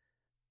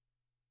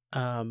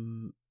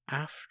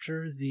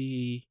after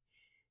the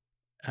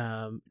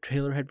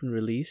trailer had been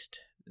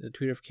released. The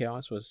Tweeter of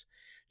Chaos was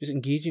just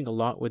engaging a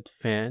lot with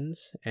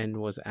fans and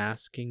was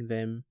asking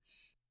them,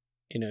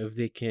 if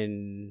they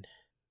can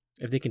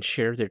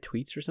share their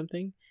tweets or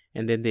something,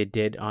 and then they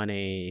did on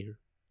a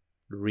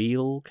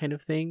reel kind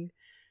of thing.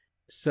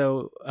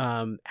 So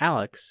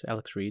Alex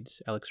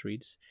Reeds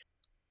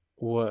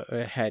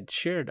had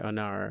shared on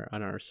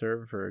our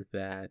server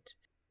that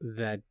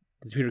the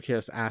Tweeter of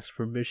Chaos asked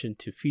permission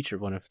to feature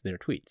one of their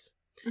tweets,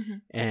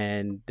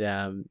 and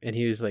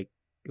he was like,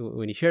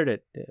 when he shared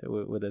it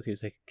with us, he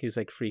was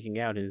like freaking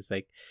out, and it's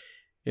like,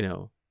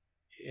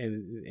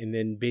 and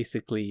then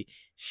basically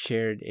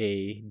shared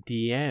a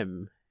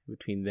DM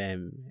between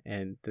them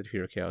and the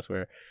Tweeter of Chaos,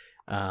 where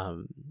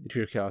the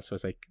Tweeter of Chaos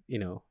was like,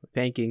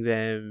 thanking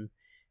them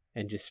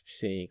and just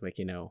saying like,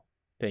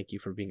 thank you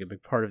for being a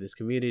big part of this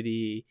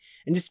community,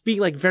 and just being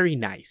like very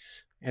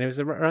nice. And it was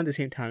around the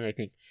same time I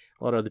think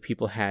a lot of the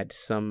people had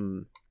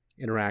some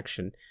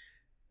interaction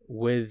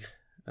with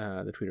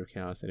the Tweeter of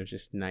Chaos, and it was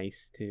just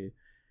nice to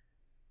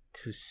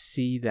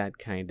see that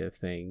kind of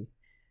thing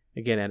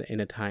again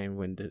in a time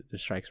when the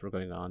strikes were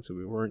going on, so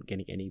we weren't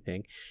getting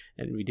anything,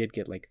 and we did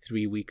get like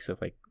 3 weeks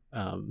of like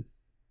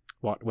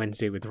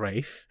Wednesday with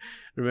Rafe,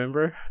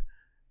 remember,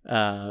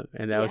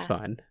 and that was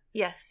fun.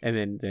 Yes.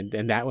 And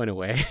then that went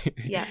away.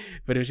 Yeah.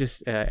 But it was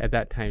just at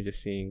that time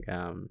just seeing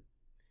so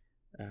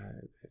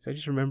I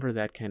just remember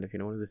that kind of,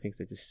 one of the things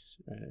that just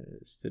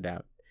stood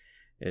out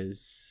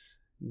is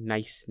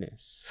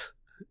niceness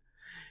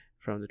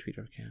from the Tweeter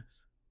of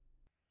Chaos.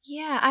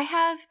 Yeah, I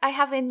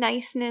have a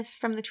niceness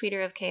from the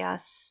Tweeter of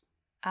Chaos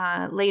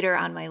later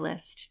on my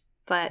list,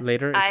 but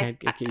later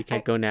you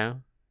can't go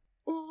now.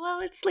 Well,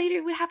 it's later.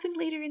 It happened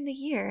later in the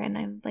year, and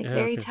I'm like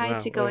very tied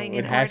to going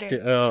in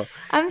order. Oh,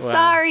 I'm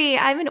sorry.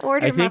 I'm an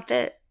order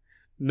muppet.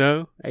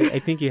 No, I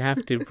think you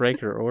have to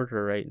break your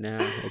order right now.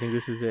 I think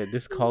this is it.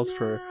 This calls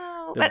for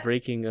the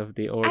breaking of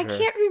the order. I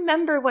can't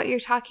remember what you're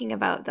talking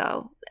about,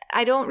 though.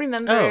 I don't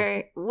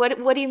remember.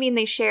 What do you mean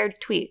they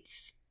shared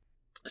tweets?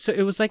 So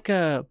it was like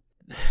the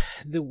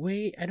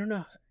way, I don't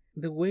know,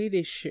 the way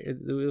they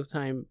shared, the Wheel of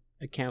Time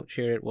account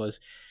shared it was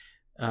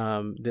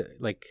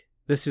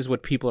this is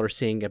what people are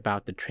saying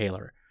about the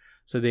trailer.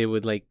 So they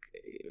would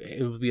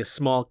it would be a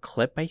small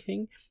clip, I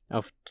think,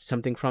 of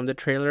something from the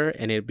trailer,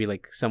 and it'd be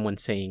like someone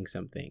saying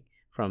something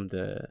from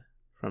the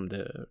from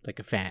the like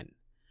a fan,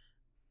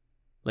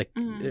 like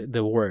Mm.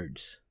 the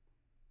words.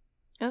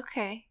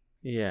 Okay.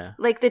 Yeah.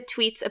 Like the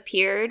tweets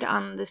appeared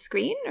on the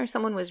screen, or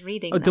someone was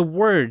reading Oh, the them?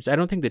 words. I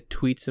don't think the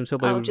tweets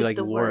themselves, but it Oh, would be just like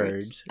the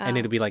words. words, and Oh.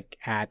 it'll be like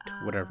at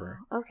whatever.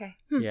 Oh, okay.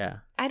 Yeah.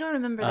 I don't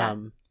remember that.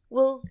 Um,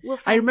 We'll I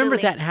find remember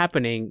the that link.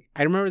 happening.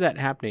 I remember that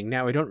happening.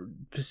 Now I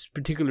don't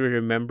particularly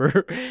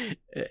remember,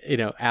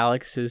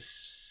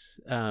 Alex's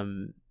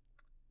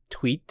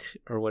tweet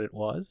or what it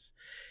was,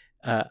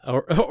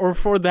 or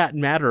for that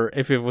matter,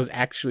 if it was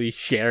actually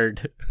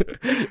shared,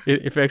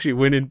 if it actually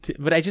went into.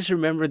 But I just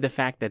remember the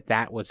fact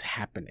that was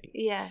happening.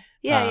 Yeah.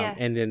 Yeah.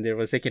 And then there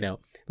was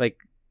like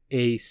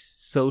a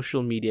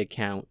social media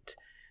account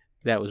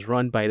that was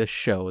run by the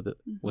show that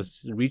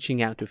was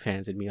reaching out to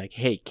fans and being like,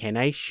 "Hey, can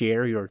I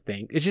share your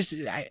thing?" It's just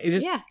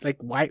like,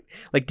 why?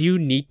 Like, do you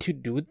need to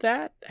do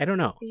that? I don't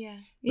know. Yeah.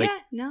 Like, Yeah.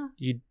 No.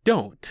 You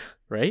don't,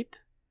 right?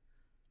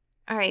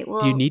 All right.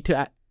 Well, Do you need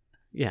to?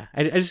 Yeah,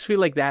 I just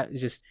feel like that it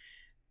just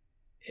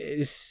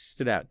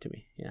stood out to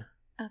me. Yeah.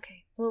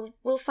 Okay.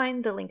 We'll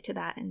find the link to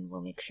that, and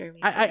we'll make sure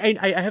we.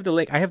 I have the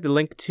link. I have the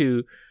link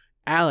to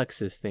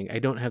Alex's thing. I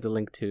don't have the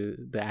link to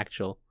the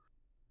actual.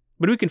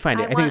 But we can find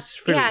it. I think it's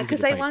fairly easy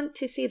because to I find. want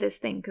to see this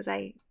thing because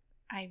I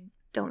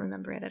don't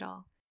remember it at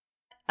all.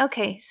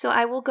 Okay, so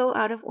I will go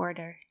out of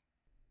order.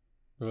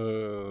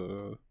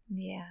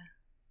 Yeah.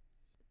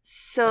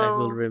 So I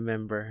will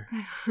remember.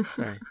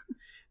 Sorry,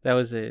 that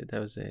was a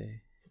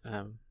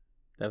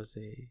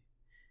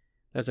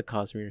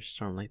Cosmere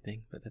Stormlight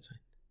thing, but that's fine.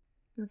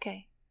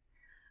 Okay.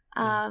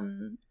 Yeah.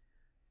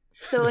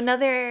 So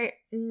another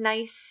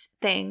nice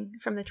thing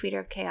from the Tweeter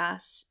of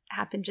Chaos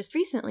happened just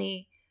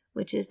recently,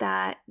 which is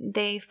that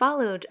they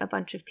followed a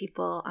bunch of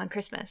people on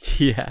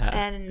Christmas. Yeah.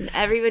 And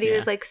everybody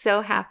was like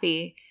so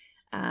happy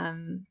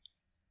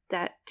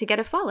that to get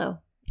a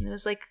follow. And it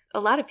was like a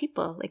lot of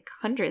people, like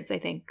hundreds, I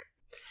think.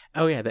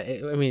 Oh yeah,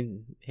 I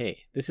mean,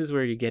 hey, this is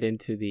where you get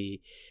into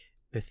the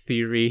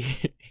theory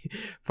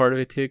part of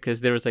it too, because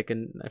there was like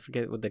I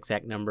forget what the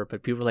exact number,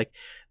 but people were like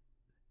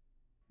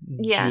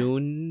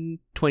June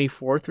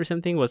 24th or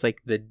something was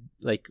like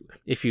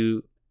if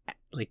you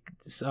like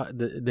saw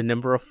the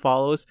number of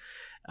follows.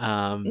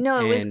 No,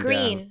 it was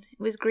green. It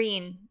was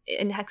green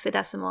in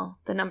hexadecimal.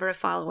 The number of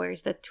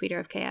followers that Tweeter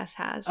of Chaos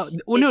has.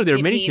 No, there are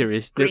many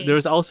theories. There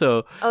was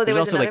also there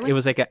was like one? it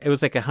was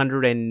like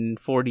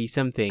 140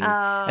 something. Oh.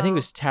 I think it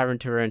was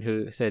Taran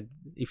who said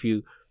if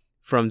you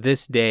from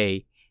this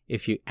day,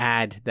 if you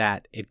add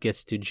that, it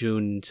gets to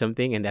June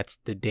something, and that's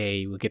the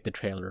day we get the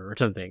trailer or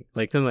something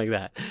like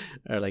that,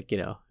 or like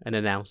an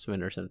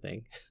announcement or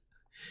something.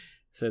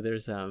 So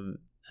there's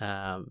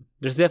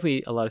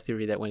definitely a lot of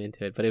theory that went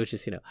into it, but it was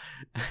just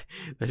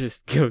that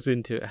just goes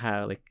into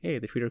how like, hey,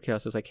 the Tweeter of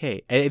Chaos was like,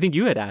 hey, I think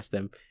you had asked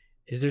them,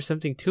 is there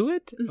something to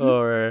it,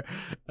 or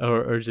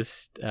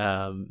just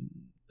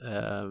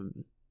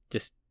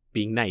just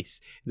being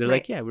nice? They're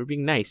like, yeah, we're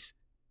being nice,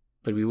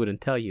 but we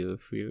wouldn't tell you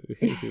if we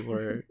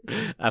were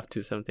up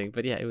to something.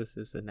 But yeah, it was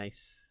a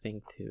nice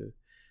thing to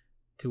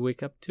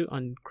wake up to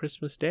on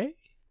Christmas Day,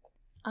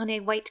 on a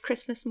white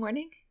Christmas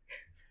morning.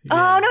 Yeah.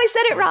 Oh no, I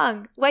said it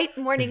wrong. White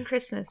morning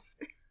Christmas.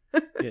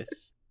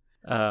 Yes.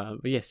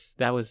 But yes,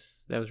 that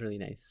was really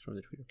nice from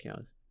the Tweeter of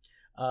Chaos.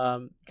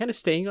 Kind of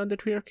staying on the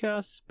Tweeter of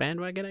Chaos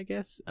bandwagon, I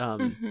guess.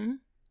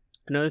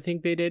 Another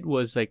thing they did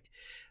was like,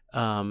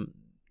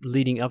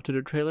 leading up to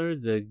the trailer,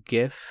 the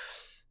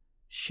GIFs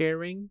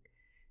sharing,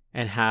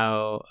 and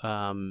how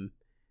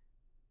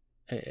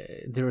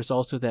there was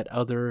also that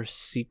other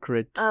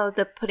secret. Oh,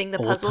 the putting the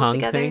Old puzzle Tongue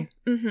together.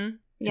 thing?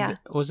 Yeah.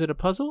 Was it a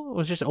puzzle? Or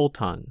was it just Old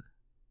Tongue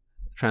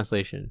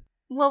translation?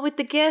 Well, with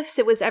the GIFs,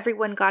 it was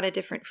everyone got a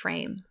different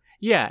frame.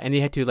 Yeah, and they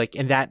had to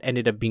and that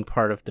ended up being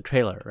part of the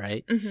trailer,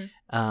 right?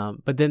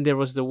 But then there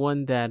was the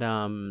one that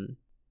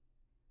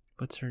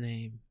what's her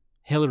name?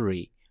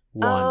 Hillary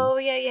won. Oh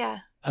yeah.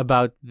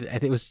 About I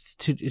think it was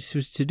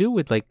to do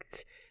with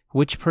like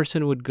which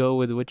person would go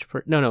with which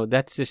person. No,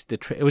 that's just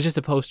it was just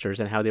the posters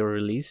and how they were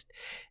released,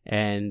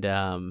 and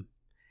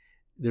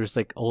there was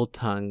like Old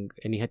Tongue,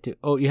 and you had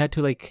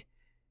to like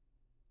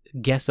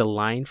guess a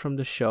line from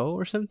the show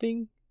or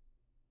something,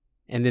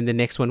 and then the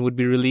next one would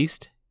be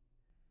released.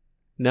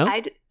 No, I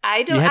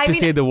don't. You have to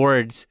say the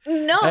words.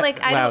 No,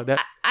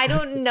 I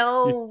don't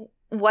know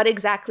what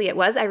exactly it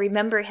was. I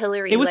remember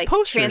Hillary. It was like,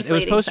 posters.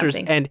 Translating it was posters,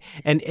 something.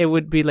 and it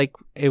would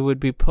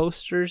be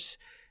posters,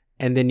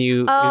 and then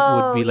it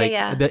would be like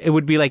it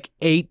would be like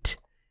 8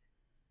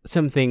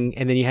 something,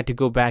 and then you had to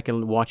go back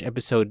and watch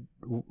episode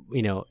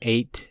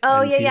 8.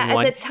 Oh yeah.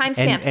 And the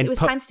timestamps. It was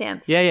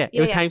timestamps. Yeah.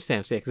 It was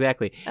timestamps. Yeah,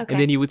 exactly. Okay. And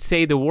then you would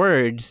say the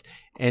words,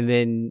 and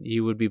then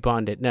you would be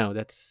bonded. No,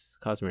 that's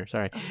Cosmere.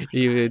 Sorry.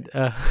 You would.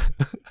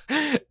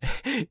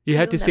 You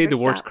had to say the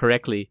words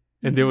correctly,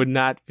 and they would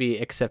not be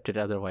accepted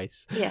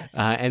otherwise. Yes.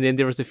 And then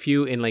there was a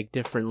few in like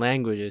different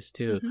languages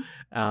too.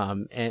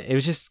 And it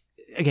was just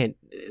again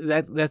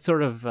that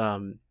sort of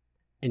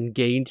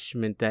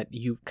engagement that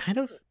you kind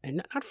of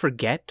not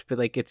forget, but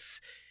like it's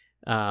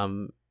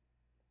and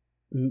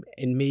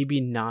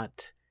maybe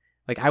not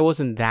like I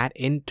wasn't that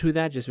into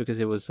that just because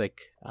it was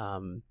like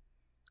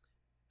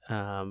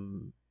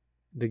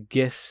the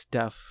gift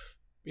stuff,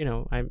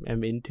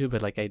 I'm into,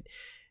 but like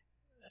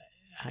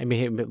I may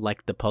have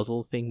liked the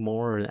puzzle thing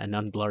more and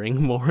unblurring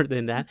more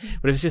than that.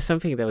 But it was just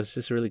something that was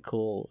just really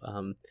cool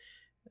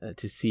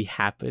to see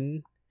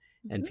happen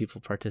and people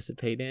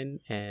participate in,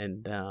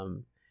 and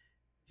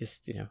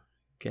just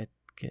get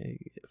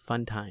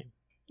fun time.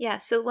 Yeah,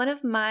 so one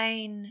of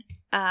mine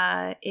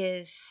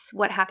is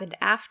what happened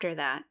after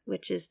that,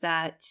 which is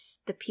that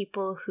the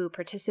people who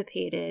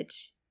participated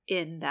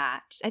in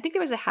that, I think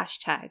there was a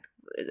hashtag,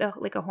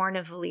 like a Horn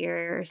of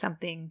Valir or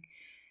something,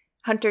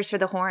 Hunters for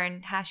the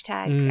Horn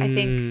hashtag. I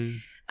think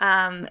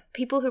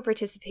people who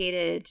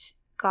participated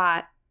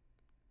got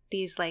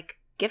these like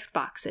gift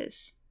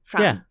boxes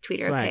from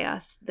Tweeter of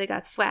Chaos. They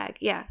got swag,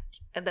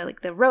 and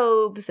like the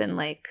robes and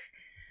like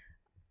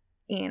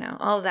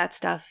all of that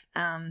stuff.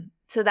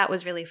 So that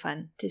was really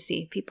fun to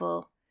see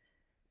people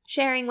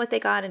sharing what they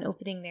got and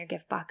opening their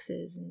gift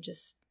boxes, and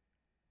just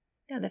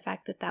the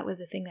fact that that was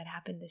a thing that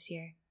happened this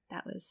year.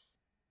 That was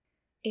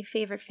a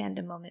favorite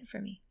fandom moment for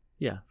me.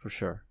 Yeah, for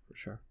sure.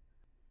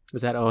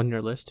 Was that on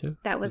your list too?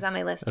 That was on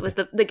my list. Okay. Was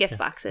the gift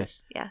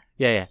boxes? Yeah.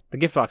 The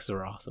gift boxes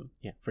were awesome.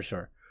 Yeah, for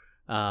sure.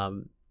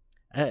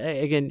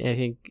 Again, I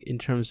think in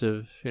terms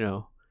of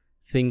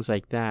things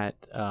like that,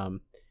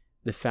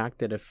 the fact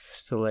that a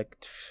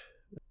select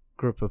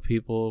group of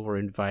people were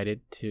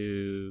invited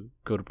to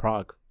go to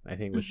Prague, I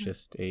think was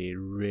just a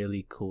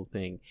really cool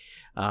thing.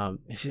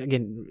 It's just,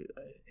 again,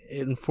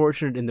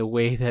 unfortunate in the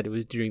way that it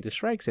was during the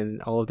strikes,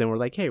 and all of them were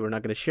like, "Hey, we're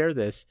not going to share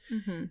this."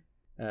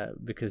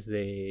 Because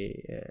the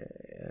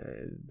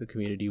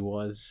community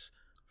was,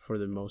 for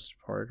the most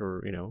part,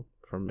 or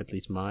from at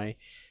least my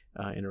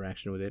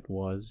interaction with it,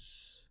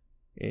 was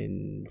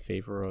in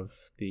favor of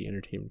the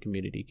entertainment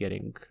community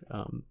getting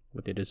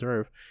what they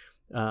deserve.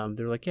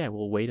 They're like, yeah,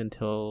 we'll wait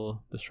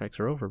until the strikes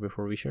are over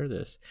before we share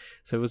this.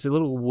 So it was a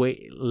little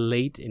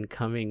late in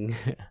coming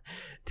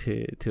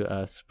to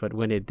us, but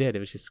when it did, it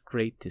was just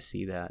great to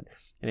see that.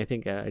 And I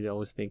think I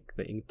always think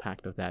the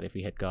impact of that, if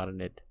we had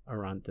gotten it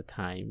around the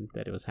time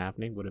that it was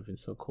happening, would have been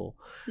so cool.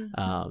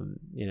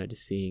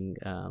 Just seeing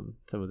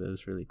some of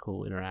those really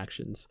cool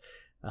interactions,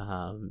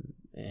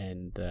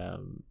 and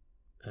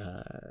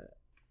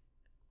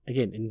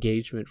again,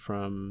 engagement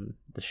from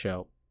the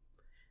show.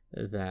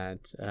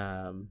 That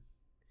I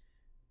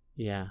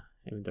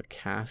mean, the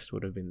cast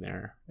would have been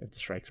there if the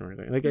strikes weren't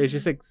going. Like, it's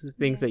just like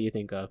things that you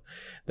think of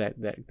that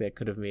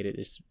could have made it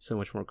just so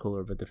much more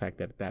cooler. But the fact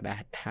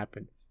that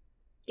happened.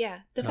 Yeah,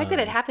 the fact that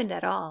it happened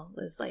at all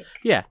was like.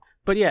 Yeah,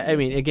 but yeah, I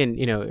mean, again,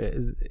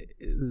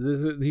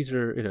 these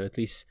are at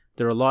least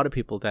there are a lot of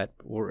people that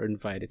were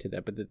invited to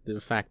that. But the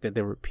fact that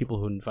there were people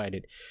who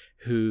invited,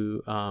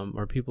 who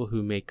are people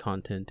who make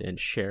content and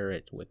share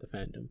it with the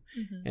fandom,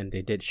 and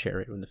they did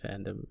share it with the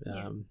fandom.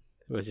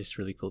 It was just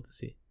really cool to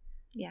see.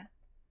 Yeah.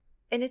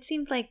 And it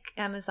seemed like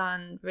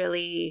Amazon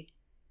really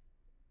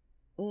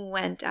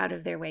went out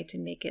of their way to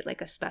make it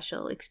like a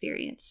special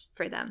experience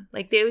for them.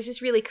 Like, it was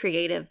just really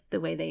creative the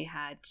way they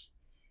had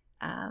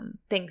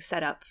things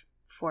set up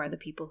for the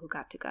people who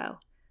got to go,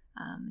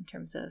 in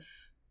terms of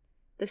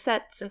the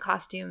sets and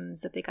costumes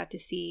that they got to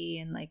see,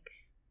 and like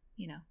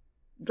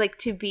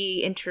to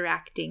be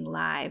interacting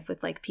live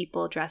with like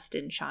people dressed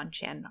in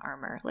Shan-Chan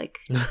armor. Like,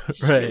 it's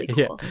just really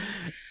cool.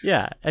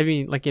 Yeah. I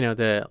mean, like,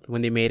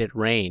 when they made it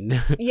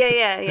rain.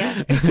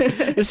 Yeah.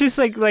 It's just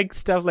like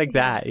stuff like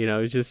that,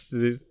 it's just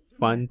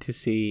fun to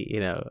see,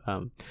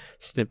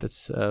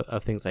 snippets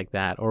of things like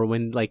that. Or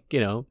when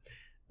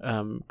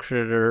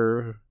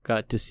Critter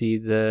got to see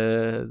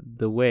the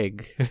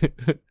wig,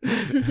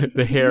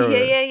 the hair.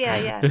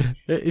 Yeah.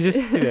 It's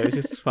just, it's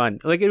just fun.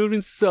 Like, it would have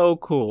been so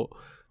cool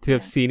to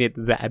have seen it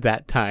at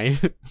that time.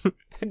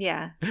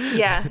 Yeah.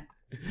 The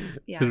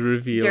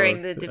reveal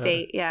during the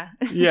debate. Yeah.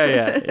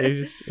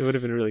 It would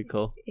have been really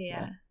cool.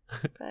 Yeah.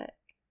 But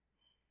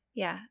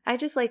yeah, I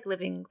just like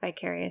living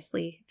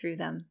vicariously through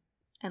them,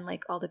 and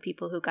like all the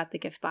people who got the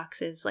gift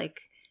boxes.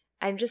 Like,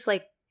 I'm just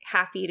like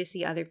happy to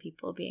see other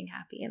people being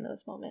happy in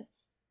those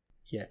moments.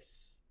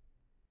 Yes.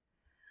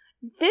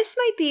 This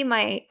might be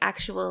my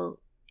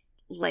actual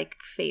like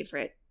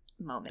favorite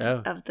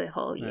moment of the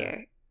whole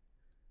year.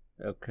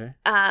 Okay.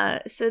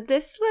 So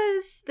this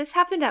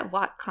happened at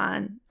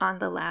WatCon on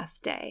the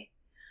last day.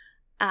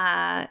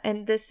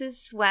 And this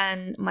is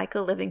when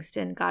Michael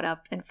Livingston got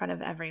up in front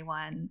of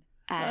everyone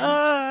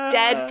and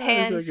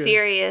deadpan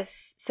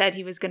serious said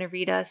he was going to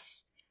read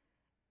us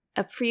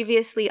a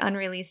previously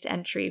unreleased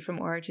entry from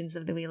Origins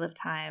of the Wheel of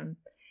Time.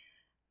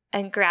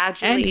 And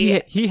gradually...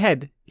 And he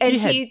had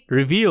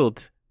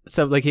revealed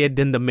some, like he had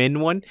done the Min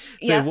one.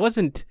 So it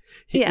wasn't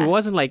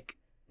like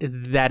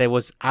that it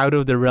was out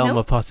of the realm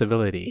of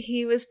possibility.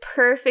 He was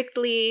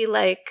perfectly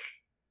like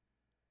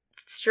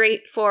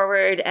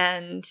straightforward,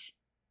 and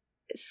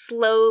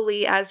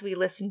slowly as we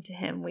listened to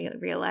him, we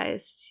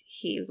realized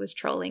he was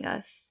trolling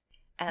us,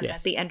 and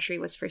that the entry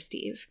was for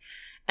Steve.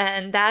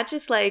 And that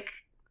just like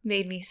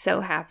made me so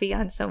happy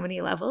on so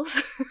many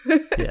levels.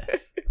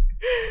 Yes.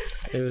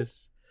 It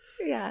was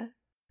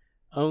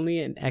only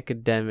an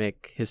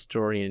academic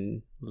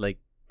historian like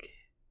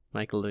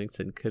Michael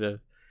Livingston could have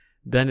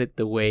done it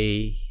that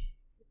way,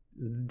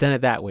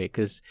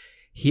 because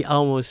he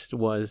almost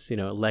was,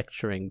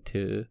 lecturing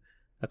to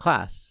a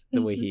class,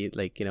 the way he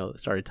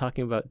started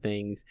talking about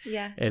things.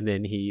 Yeah. And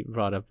then he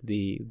brought up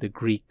the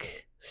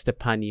Greek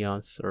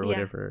Stepanios or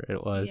whatever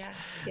it was.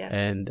 Yeah.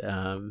 And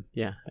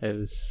it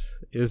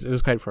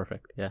was quite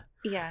perfect. Yeah.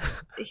 Yeah.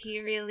 He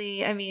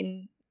really, I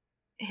mean,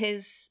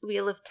 his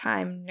Wheel of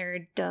Time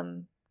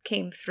nerddom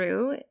came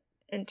through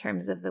in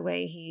terms of the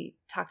way he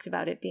talked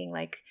about it being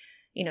like,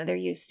 there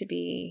used to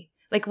be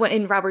like what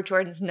in Robert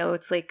Jordan's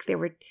notes, like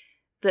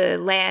the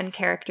Lan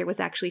character was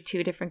actually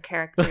two different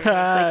characters,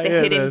 like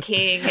the Hidden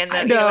King and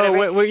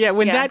the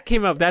when that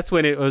came up, that's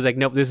when it was like,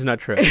 nope, this is not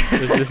true.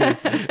 This is,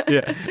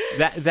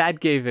 that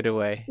gave it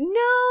away. No,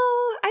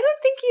 I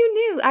don't think you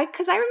knew.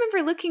 Because I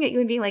remember looking at you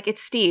and being like,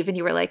 "It's Steve," and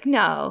you were like,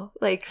 "No,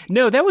 like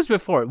no." That was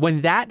before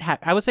when that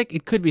happened. I was like,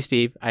 "It could be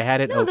Steve." I had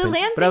it. No, open, the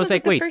Lan but thing I was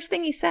like the wait. first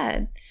thing he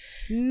said.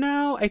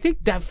 No, I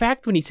think that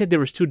fact when he said there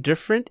was two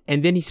different,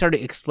 and then he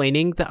started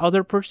explaining the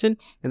other person,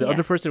 and the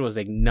other person was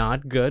like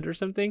not good or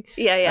something.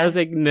 Yeah. I was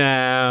like,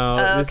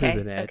 no, this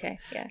isn't it. Okay,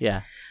 yeah.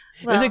 Yeah.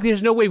 Well, it was like,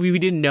 there's no way we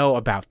didn't know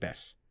about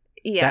this.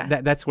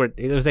 Yeah. That's where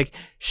it was like,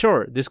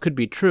 sure, this could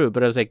be true,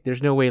 but I was like,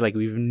 there's no way like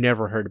we've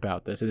never heard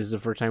about this. And this is the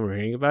first time we're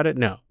hearing about it.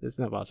 No, it's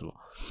not possible.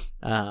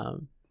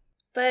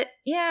 But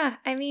yeah,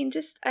 I mean,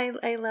 just I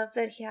love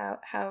that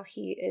how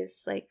he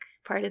is like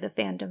part of the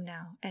fandom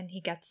now, and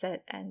he gets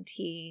it, and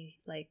he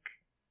like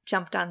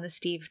jumped on the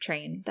Steve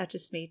train. That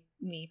just made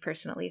me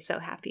personally so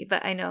happy.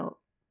 But I know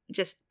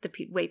just the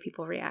way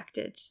people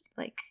reacted,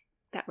 like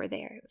that were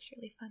there, it was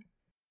really fun.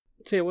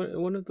 So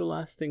one of the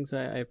last things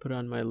I put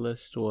on my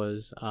list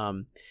was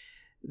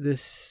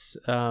this.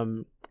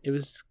 It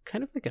was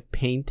kind of like a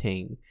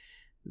painting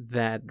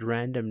that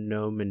Random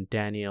Gnome and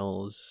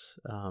Daniel's.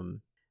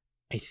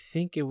 I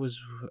think it was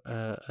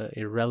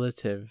a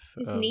relative.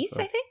 His niece,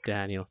 I think.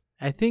 Daniel.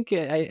 I think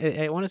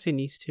I want to say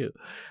niece too.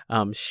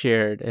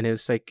 Shared, and it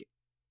was like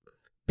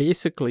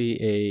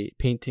basically a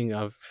painting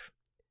of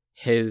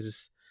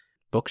his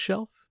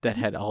bookshelf that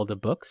had all the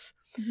books,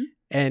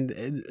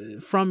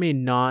 and from a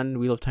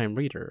non-Wheel of Time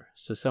reader.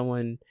 So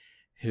someone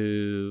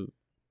who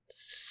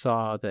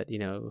saw that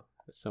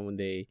someone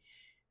they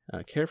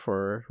care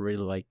for really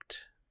liked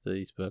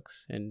these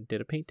books and did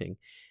a painting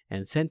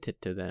and sent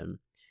it to them.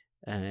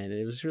 And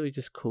it was really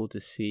just cool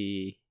to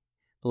see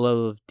a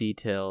level of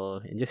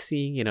detail and just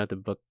seeing, the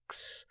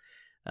books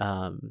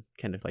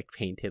kind of like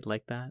painted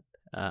like that.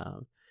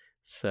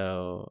 It's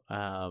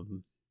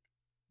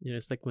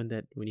like when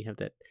you have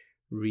that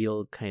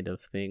real kind of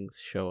things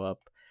show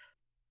up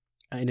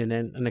in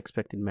an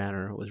unexpected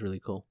manner. It was really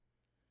cool.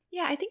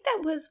 Yeah, I think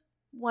that was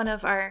one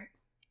of our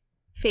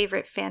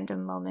favorite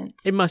fandom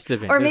moments. It must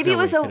have been. Or maybe it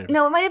was it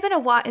might have been a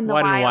Watt in the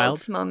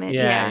Wild moment.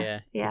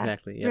 Yeah,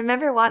 exactly. Yep.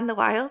 Remember Watt in the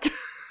Wild?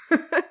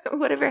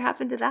 Whatever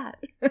happened to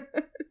that?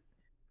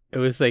 It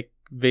was like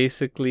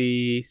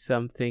basically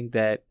something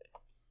that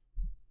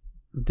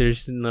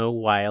there's no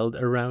wild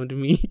around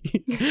me.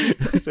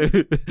 so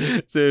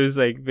it was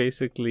like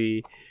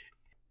basically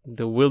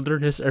the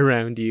wilderness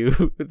around you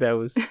that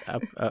was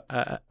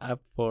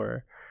up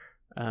for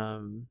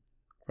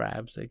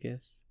grabs, I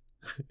guess.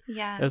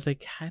 Yeah. I was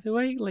like, how do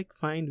I like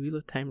find Wheel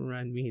of Time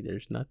around me?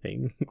 There's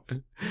nothing.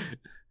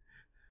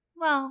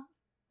 Well,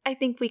 I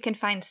think we can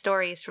find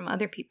stories from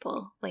other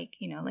people, like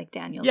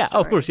Daniel's. Yeah,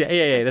 story of course. Yeah.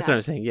 Like That's what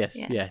I'm saying. Yes.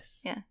 Yeah.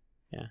 Yes. Yeah.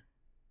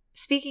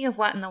 Speaking of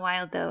What in the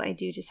Wild, though, I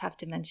do just have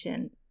to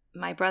mention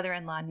my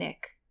brother-in-law,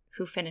 Nick,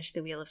 who finished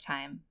The Wheel of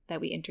Time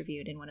that we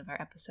interviewed in one of our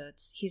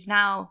episodes. He's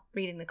now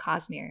reading the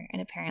Cosmere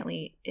and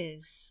apparently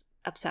is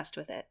obsessed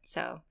with it.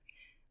 So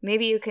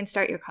maybe you can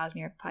start your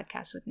Cosmere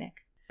podcast with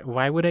Nick.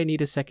 Why would I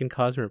need a second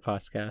Cosmere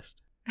podcast?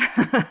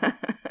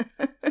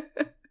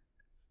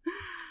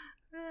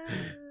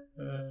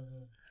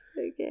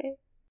 Okay.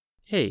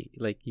 Hey,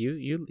 like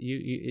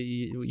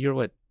you're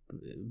what?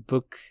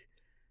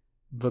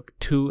 Book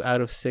 2 out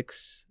of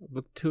 6,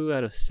 book 2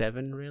 out of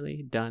 7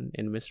 really done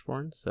in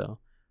Mistborn, so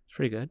it's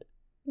pretty good.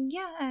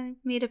 Yeah, I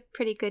made a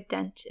pretty good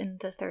dent in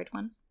the third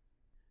one.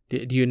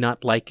 Do you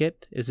not like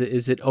it? Is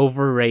it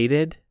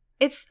overrated?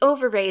 It's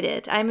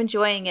overrated. I'm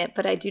enjoying it,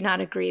 but I do not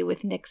agree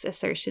with Nick's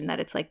assertion that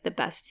it's like the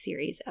best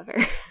series ever.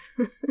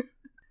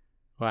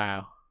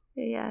 Wow.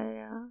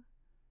 Yeah.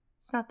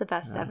 It's not the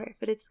best ever,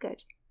 but it's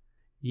good.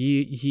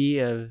 Ye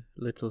of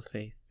little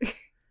faith.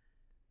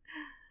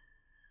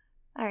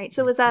 All right.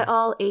 So was that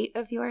all 8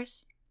 of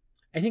yours?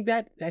 I think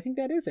that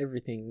is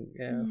everything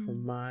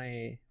from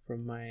my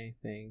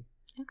thing.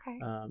 Okay.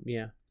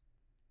 Yeah.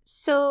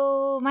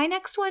 So my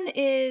next one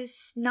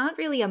is not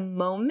really a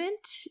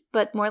moment,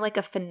 but more like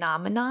a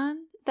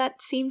phenomenon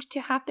that seemed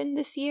to happen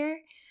this year.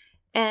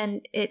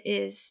 And it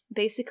is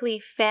basically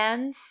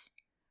fans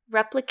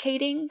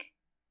replicating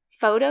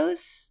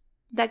photos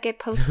that get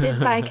posted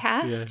by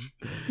cast.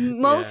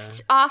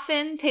 Most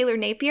often Taylor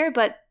Napier,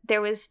 but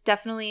there was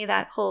definitely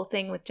that whole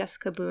thing with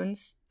Jessica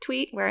Boone's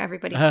tweet where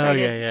everybody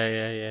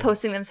started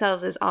posting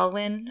themselves as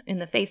Alwyn in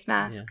the face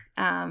mask.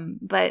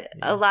 But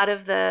a lot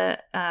of the,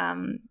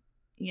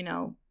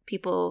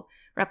 people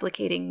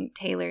replicating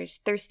Taylor's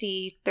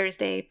Thirsty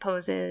Thursday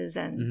poses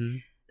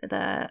and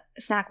the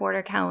snack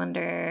water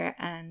calendar,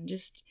 and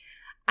just,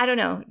 I don't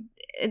know,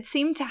 it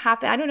seemed to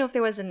happen. I don't know if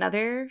there was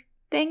another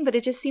thing, but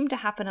it just seemed to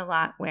happen a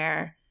lot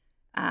where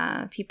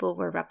people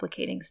were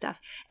replicating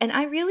stuff. And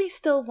I really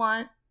still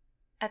want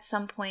at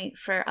some point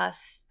for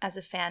us as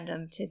a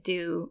fandom to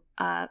do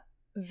a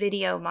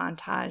video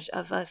montage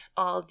of us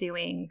all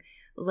doing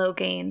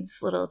Logain's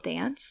little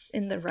dance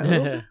in the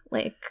robe,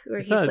 like where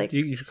it's he's not, like,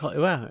 you call it,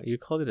 wow, you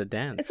called it a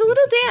dance. it's a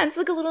little dance,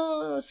 like a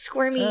little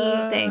squirmy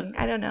thing.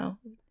 I don't know,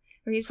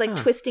 where he's like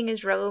twisting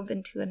his robe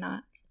into a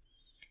knot.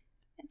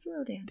 It's a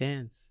little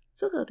dance.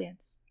 It's a little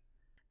dance.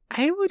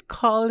 I would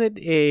call it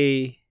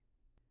a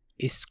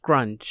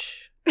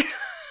scrunch.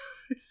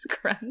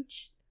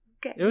 Scrunch.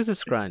 Okay. It was a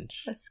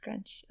scrunch. A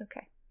scrunch.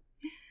 Okay.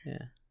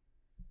 Yeah.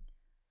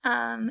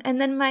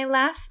 And then my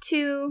last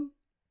two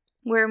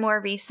were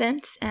more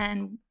recent,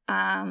 and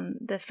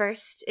the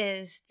first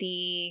is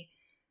the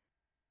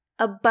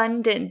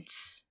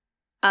abundance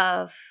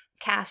of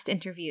cast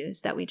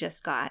interviews that we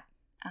just got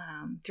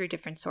through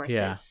different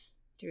sources,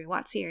 through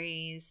Watt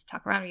Series,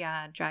 Talk Around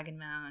Riyadh, Dragon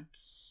Mount,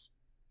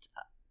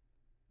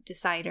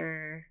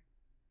 Decider.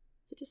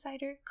 Is it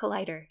Decider?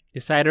 Collider.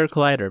 Decider,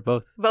 Collider,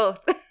 both. Both.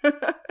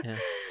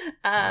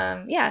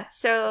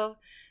 So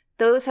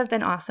those have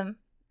been awesome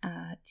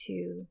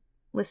to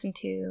listen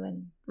to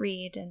and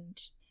read, and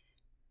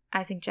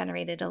I think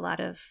generated a lot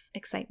of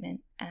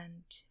excitement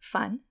and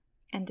fun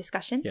and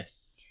discussion.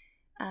 Yes.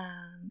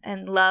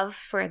 And love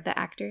for the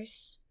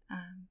actors.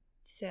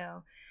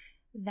 So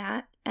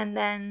that. And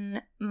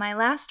then my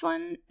last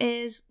one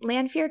is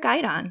Lanfear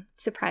Gaidon,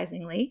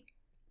 surprisingly.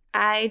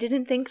 I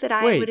didn't think that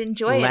I would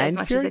enjoy it as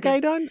much as I did.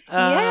 Gaidon?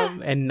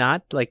 And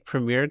not like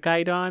Premiere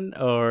Gaidon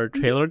or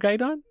Trailer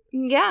Gaidon?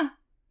 Yeah.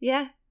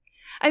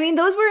 I mean,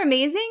 those were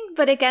amazing,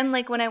 but again,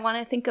 like when I want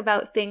to think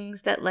about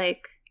things that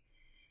like,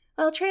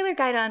 well, Trailer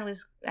Gaidon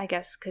was, I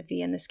guess, could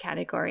be in this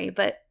category,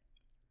 but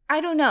I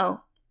don't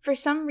know. For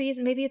some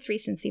reason, maybe it's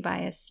recency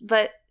bias,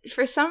 but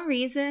for some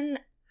reason,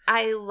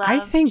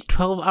 I think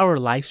 12-hour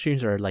live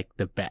streams are like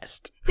the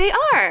best. They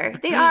are.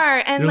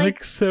 And they're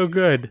like so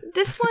good.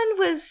 This one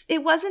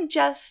it wasn't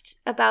just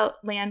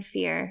about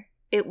Lanfear.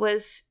 It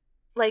was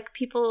like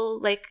people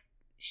like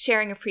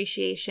sharing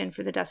appreciation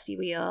for the Dusty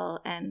Wheel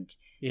and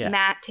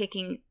Matt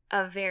taking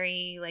a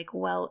very like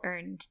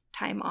well-earned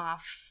time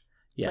off,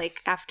 like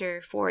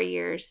after 4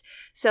 years.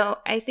 So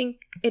I think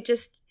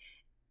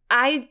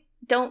I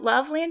don't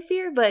love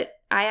Lanfear, but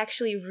I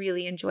actually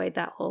really enjoyed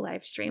that whole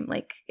live stream.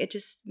 Like, it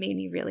just made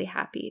me really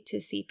happy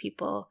to see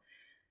people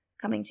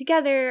coming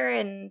together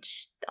and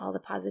all the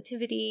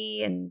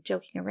positivity and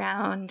joking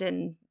around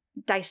and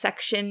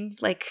dissection,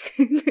 like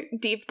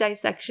deep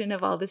dissection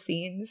of all the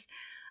scenes.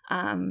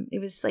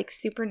 It was like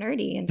super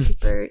nerdy and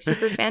super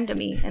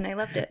fandom-y, and I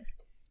loved it.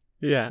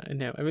 Yeah, I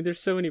know. I mean, there's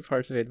so many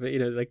parts of it, but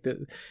like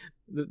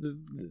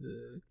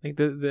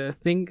the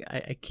thing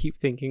I keep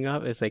thinking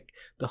of is like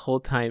the whole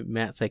time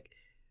Matt's like,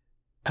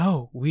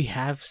 oh, we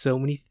have so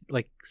many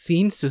like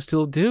scenes to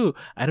still do.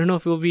 I don't know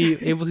if we'll be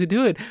able to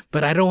do it,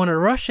 but I don't want to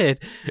rush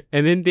it.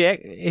 And then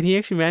he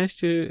actually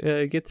managed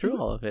to get through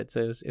all of it.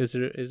 So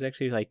it was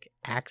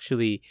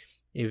actually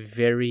a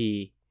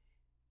very,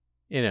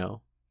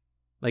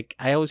 like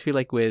I always feel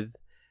like with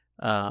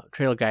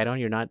Trailer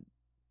Gaidon,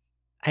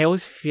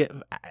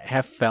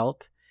 have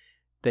felt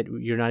that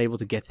you're not able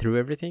to get through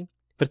everything,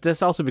 but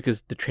that's also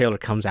because the trailer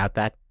comes out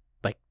that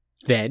like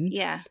then.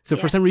 Yeah. So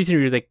for some reason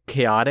you're like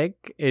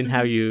chaotic in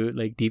how you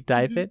like deep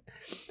dive it.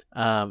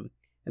 And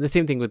the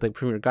same thing with like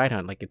Premiere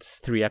Gaidon, like it's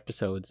 3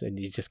 episodes and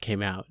it just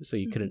came out, so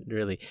you couldn't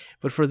really.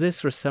 But for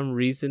this, for some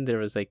reason, there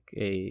was like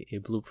a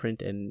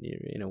blueprint, and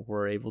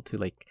we're able to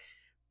like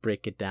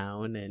break it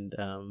down and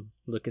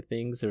look at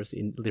things. There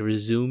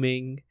was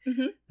zooming,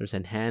 there's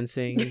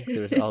enhancing,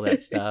 there's all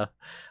that stuff,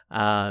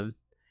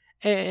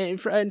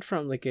 and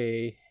from like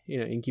a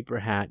Innkeeper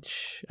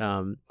Hatch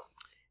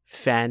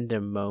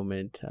fandom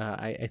moment,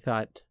 I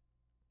thought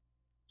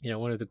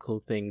one of the cool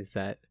things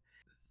that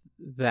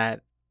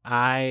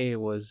I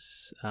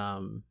was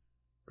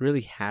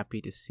really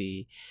happy to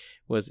see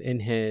was in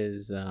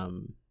his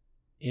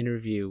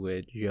interview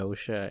with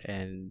Yosha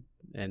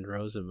and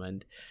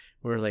Rosamund,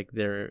 where like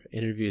their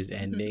interview is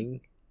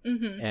ending,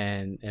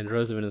 and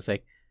Rosamund is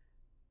like,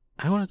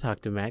 I want to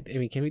talk to Matt. I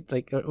mean, can we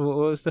like what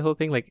was the whole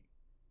thing, like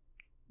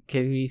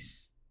can we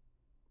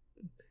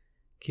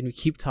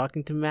keep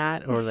talking to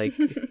Matt, or like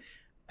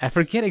I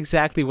forget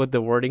exactly what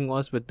the wording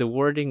was, but the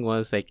wording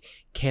was like,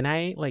 can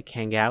I like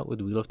hang out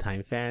with Wheel of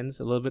Time fans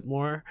a little bit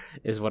more,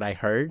 is what I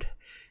heard.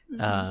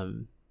 Or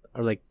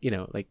like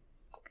like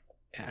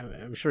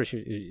I'm sure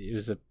it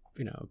was a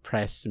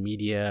press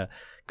media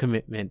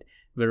commitment,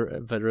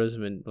 but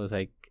Rosamund was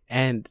like,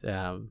 and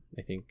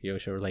I think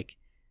Yosha were like,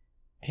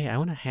 hey, I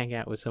want to hang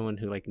out with someone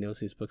who like knows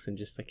these books and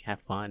just like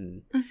have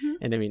fun.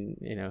 And I mean,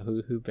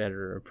 who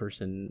better a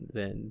person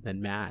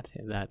than Matt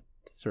in that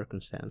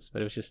circumstance.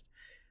 But it was just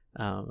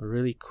a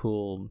really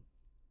cool.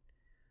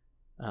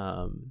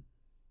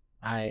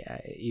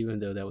 I even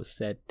though that was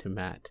said to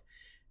Matt,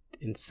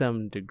 in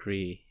some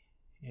degree,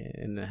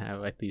 and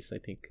how at least I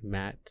think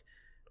Matt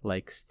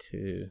likes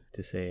to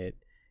say it,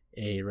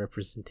 a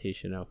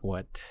representation of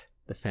what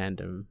the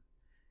fandom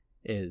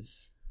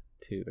is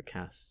to the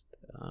cast,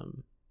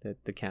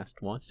 that the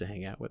cast wants to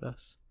hang out with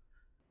us.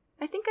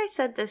 I think I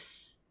said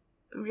this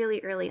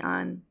really early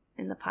on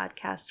in the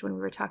podcast when we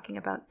were talking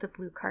about the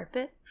blue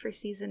carpet for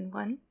season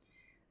 1.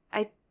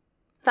 I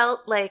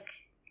felt like,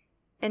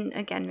 and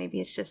again,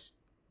 maybe it's just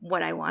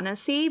what I want to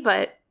see,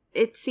 but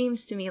it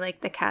seems to me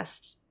like the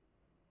cast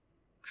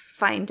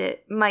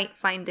might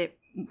find it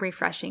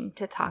refreshing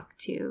to talk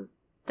to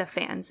the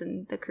fans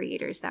and the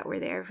creators that were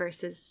there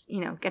versus,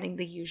 getting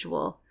the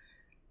usual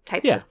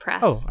types of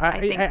press. Oh,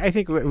 I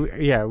think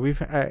we've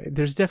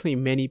there's definitely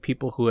many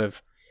people who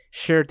have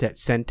shared that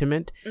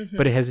sentiment,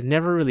 but it has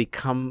never really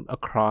come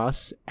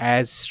across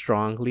as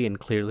strongly and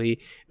clearly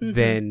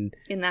than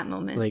in that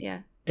moment. Like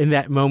in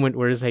that moment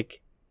where it's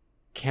like,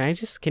 can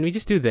we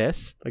just do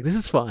this? Like, this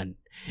is fun,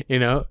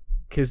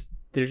 because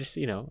they're just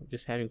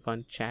just having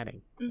fun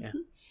chatting.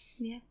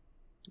 Yeah.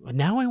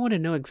 Now I want to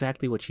know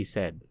exactly what she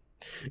said.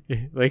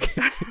 Like,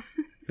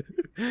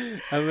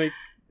 I'm like,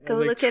 go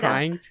look it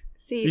up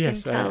so you can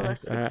tell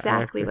us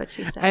exactly what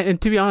she said. And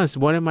to be honest,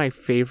 one of my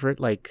favorite,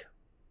 like,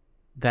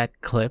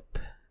 that clip,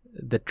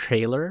 the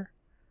trailer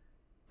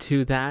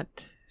to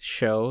that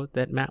show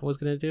that Matt was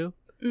gonna do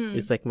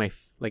is like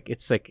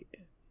it's like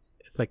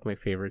my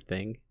favorite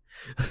thing.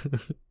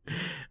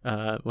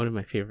 One of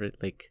my favorite,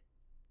 like,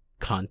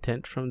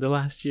 content from the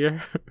last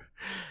year.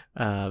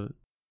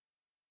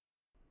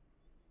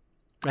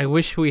 I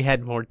wish we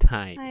had more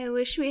time.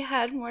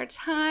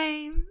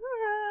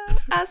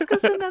 Ask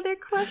us another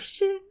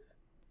question.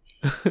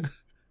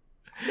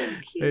 So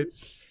cute.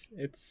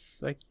 It's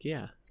like,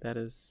 yeah,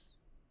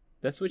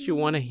 that's what you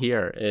want to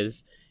hear,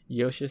 is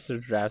Yosha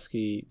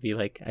Sadrowski be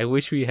like, I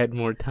wish we had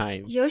more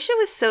time. Yosha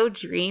was so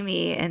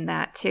dreamy in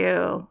that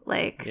too.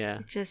 Like,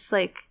 just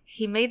like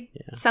he made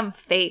some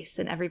face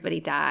and everybody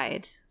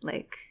died.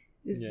 Like,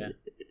 yeah.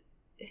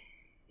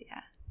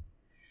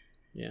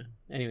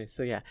 Anyway,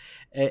 so yeah.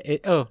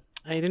 I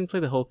didn't play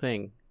the whole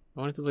thing. I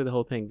wanted to play the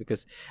whole thing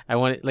because I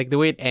wanted, like, the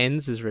way it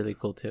ends is really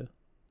cool too.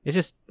 It's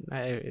just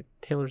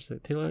Taylor's a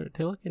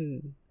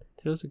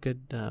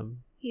good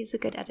he's a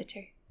good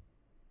editor.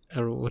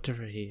 Or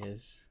whatever he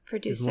is.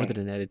 Producer. He's more than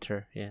an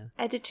editor, yeah.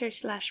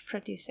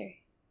 Editor/producer.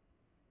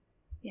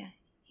 Yeah,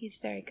 he's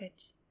very good.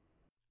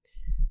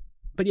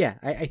 But yeah,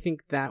 I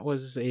think that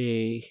was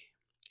a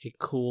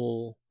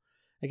cool,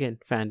 again,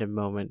 fandom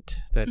moment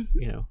that,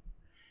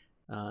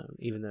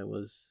 even though it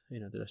was,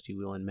 Dusty,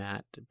 Will, and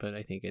Matt, but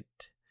I think it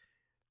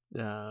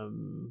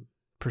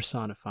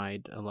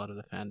personified a lot of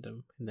the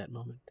fandom in that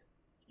moment.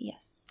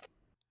 Yes.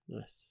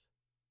 Yes.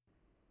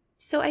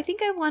 So I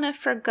think I want to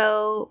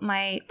forgo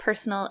my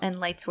personal and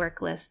lights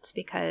work lists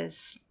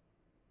because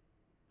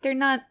they're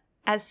not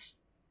as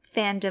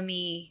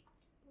fandom-y,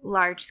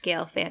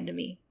 large-scale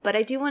fandom-y. But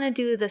I do want to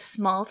do the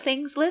small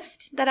things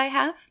list that I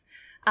have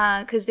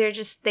because they're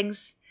just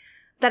things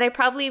that I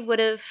probably would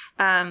have...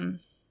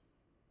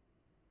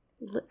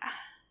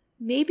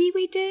 maybe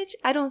we did.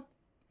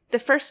 The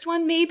first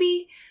one,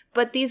 maybe.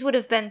 But these would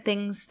have been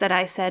things that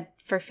I said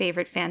for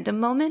favorite fandom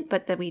moment,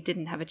 but that we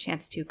didn't have a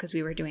chance to because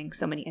we were doing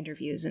so many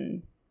interviews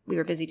and we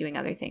were busy doing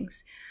other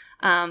things.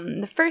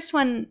 The first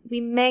one we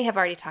may have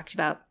already talked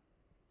about,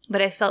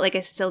 but I felt like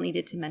I still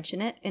needed to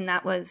mention it. And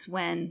that was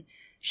when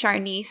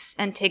Charnice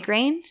and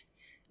Tigraine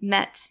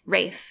met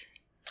Rafe.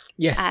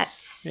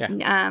 Yes. At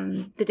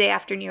the day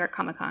after New York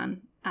Comic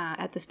Con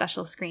at the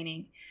special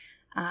screening.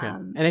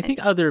 And I think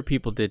other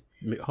people did,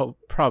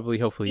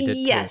 hopefully did.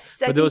 Yes,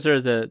 too. But those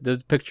are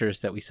the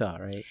pictures that we saw,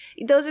 right?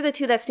 Those are the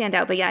two that stand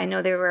out. But yeah, I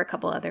know there were a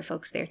couple other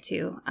folks there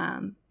too.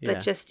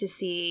 But just to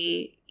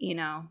see,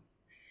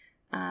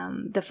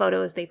 the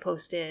photos they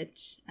posted,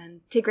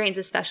 and Tigraine's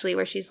especially,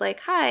 where she's like,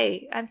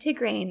 "Hi, I'm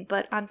Tigraine,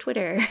 but on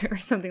Twitter," or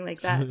something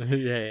like that.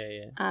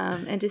 Yeah.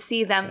 And to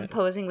see them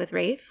posing with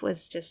Rafe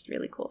was just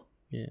really cool.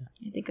 Yeah,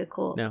 I think a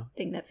cool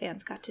thing that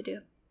fans got to do.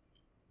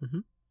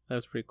 That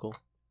was pretty cool,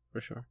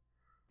 for sure.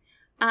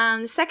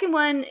 The second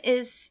one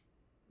is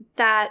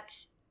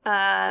that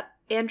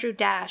Andrew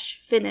Dash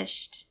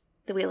finished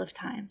The Wheel of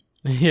Time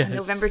on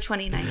November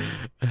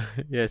 29th.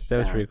 Yes, that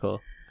was pretty cool.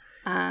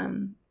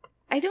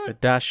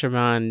 But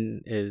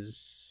Dashaman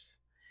is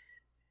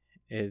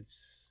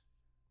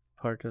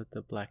part of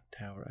the Black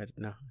Tower. I don't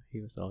know.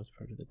 He was always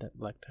part of the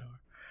Black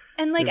Tower.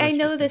 And like, I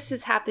know this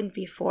has happened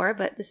before,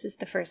 but this is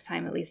the first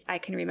time, at least I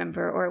can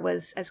remember, or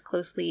was as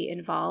closely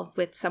involved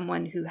with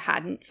someone who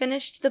hadn't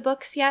finished the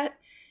books yet,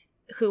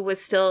 who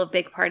was still a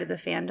big part of the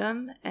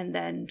fandom, and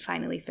then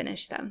finally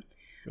finished them.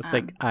 It's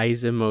like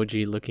eyes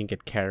emoji looking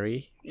at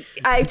Carrie.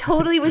 I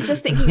totally was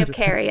just thinking of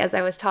Carrie as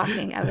I was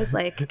talking. I was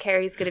like,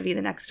 Carrie's going to be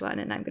the next one,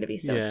 and I'm going to be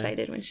so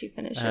excited when she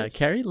finishes.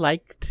 Carrie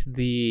liked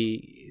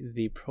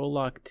the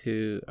prologue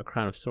to A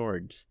Crown of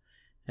Swords,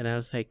 and I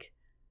was like,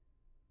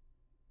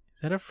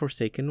 is that a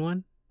Forsaken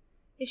one?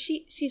 Is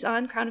she's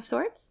on Crown of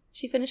Swords?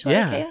 She finished Light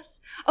of Chaos?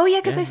 Oh, yeah,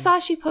 because I saw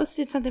she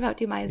posted something about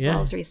Do My as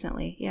Wells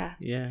recently. Yeah.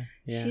 Yeah.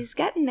 She's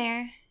getting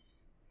there.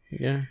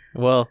 Yeah.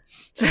 Well,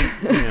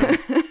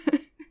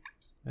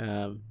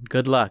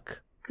 good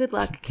luck. Good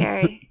luck,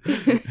 Carrie.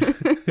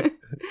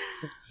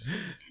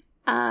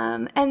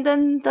 And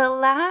then the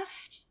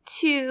last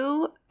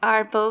two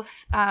are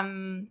both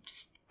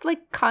just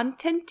like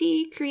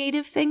content-y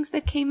creative things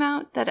that came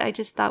out that I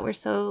just thought were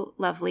so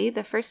lovely.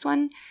 The first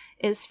one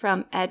is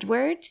from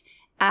Edward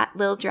at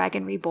Lil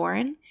Dragon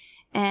Reborn,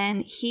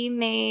 and he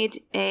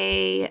made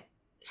a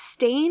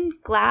stained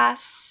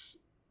glass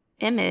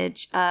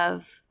image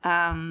of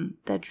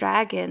the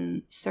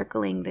dragon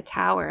circling the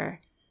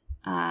tower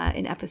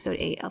in episode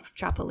 8. I'll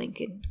drop a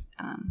link in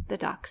the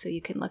doc so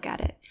you can look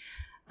at it.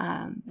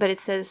 But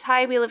it says,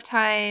 "Hi, Wheel of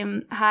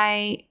Time.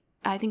 Hi,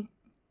 I think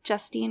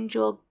Justine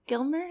Jewel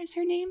Gilmer is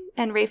her name.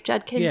 And Rafe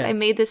Judkins. Yeah. I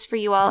made this for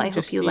you all. I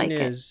hope you like it."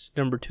 Justine is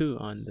number 2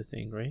 on the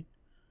thing, right?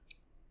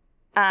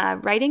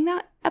 Writing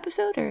that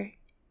episode or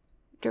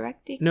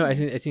directing? No, I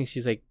think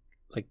she's like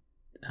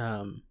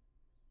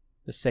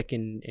the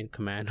second in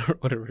command or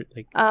whatever.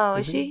 Like, oh,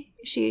 is she?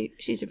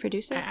 She's a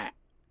producer.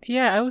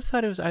 Yeah, I always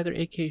thought it was either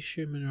A.K.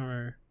 Sherman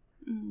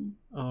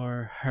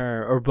or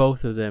her or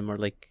both of them, or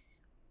like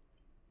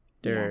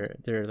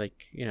they're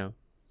like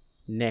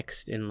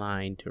next in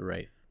line to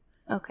Rafe.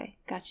 Okay,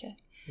 gotcha.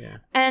 Yeah.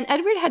 And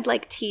Edward had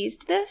like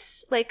teased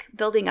this, like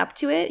building up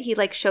to it. He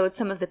like showed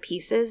some of the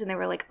pieces, and there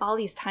were like all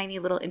these tiny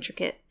little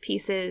intricate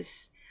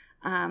pieces.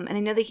 And I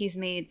know that he's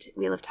made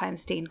Wheel of Time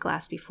stained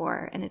glass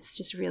before, and it's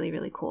just really,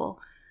 really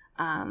cool.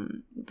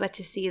 But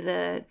to see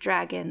the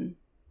dragon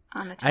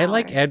on the tower. I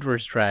like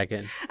Edward's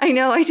dragon. I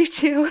know, I do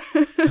too.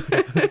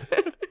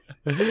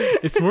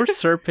 It's more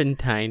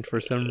serpentine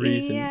for some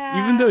reason,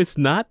 even though it's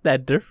not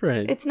that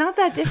different. It's not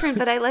that different,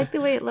 but I like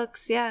the way it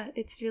looks. Yeah,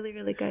 it's really,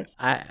 really good.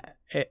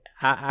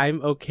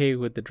 I'm okay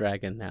with the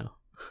dragon now.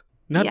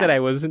 Not that I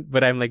wasn't,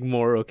 but I'm like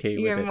more okay with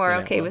it. You're more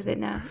okay with it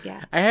now,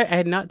 yeah. I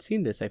had not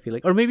seen this, I feel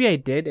like. Or maybe I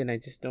did and I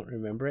just don't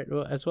remember it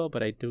as well,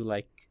 but I do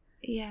like...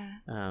 Yeah.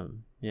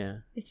 Yeah.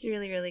 It's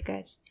really, really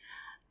good.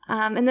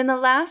 And then the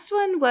last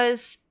one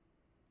was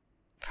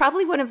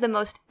probably one of the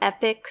most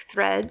epic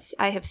threads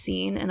I have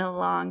seen in a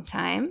long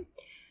time.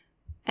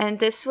 And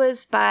this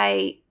was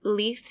by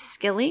Leith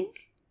Skilling.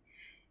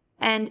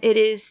 And it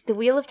is the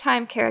Wheel of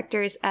Time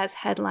characters as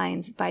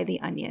headlines by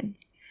The Onion.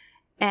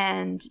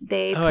 And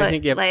they put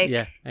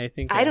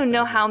I don't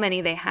know how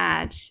many they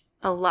had.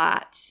 A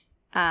lot.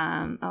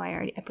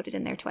 I put it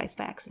in there twice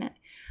by accident.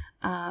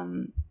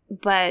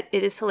 But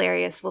it is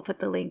hilarious. We'll put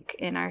the link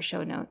in our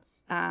show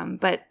notes.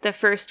 But the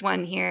first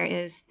one here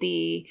is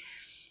the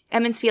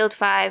Emmons Field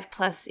 5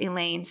 plus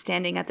Elaine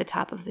standing at the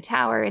top of the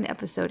tower in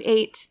episode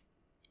 8.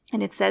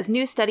 And it says,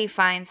 "New study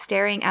finds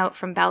staring out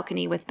from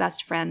balcony with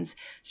best friends,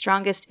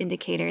 strongest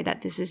indicator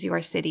that this is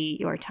your city,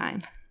 your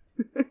time."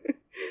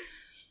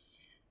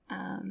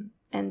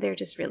 And they're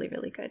just really,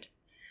 really good.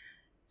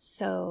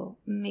 So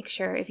make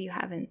sure if you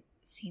haven't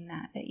seen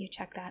that you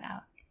check that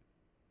out.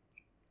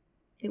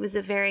 It was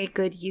a very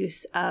good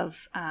use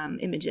of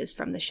images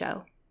from the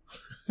show.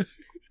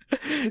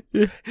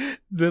 The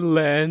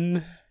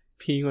Len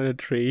peeing on a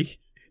tree.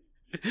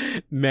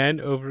 Man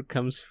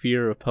overcomes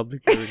fear of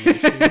public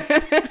urination.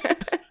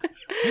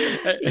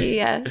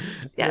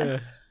 Yes. Yeah.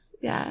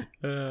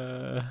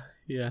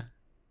 Yeah.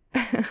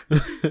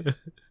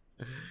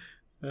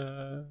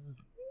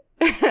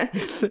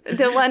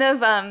 The one of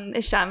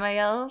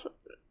Ishamael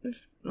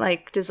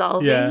like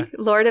dissolving,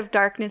 Lord of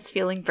Darkness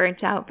feeling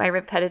burnt out by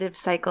repetitive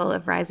cycle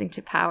of rising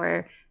to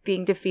power,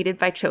 being defeated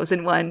by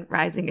Chosen One,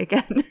 rising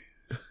again.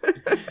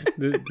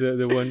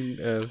 the one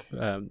of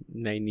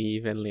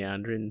Nynaeve and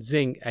Leandrin.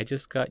 "Zing, I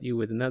just got you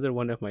with another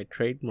one of my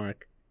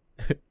trademark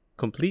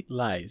complete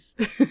lies."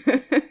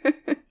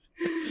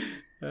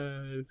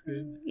 That's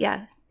good.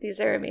 Yeah, these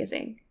are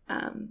amazing.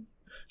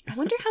 I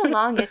wonder how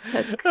long it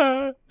took.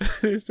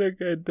 It's so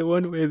good. The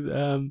one with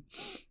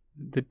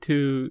the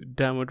two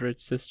Damodred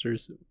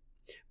sisters.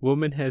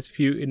 "Woman has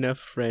few enough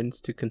friends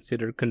to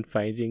consider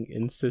confiding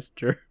in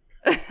sister."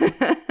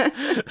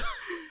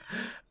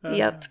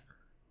 Yep.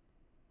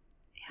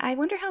 I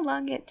wonder how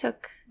long it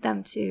took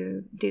them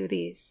to do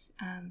these,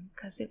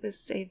 because it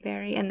was a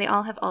very, and they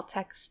all have alt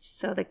text,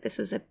 so like this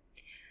was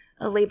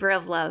a labor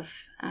of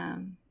love,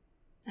 and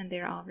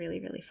they're all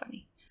really, really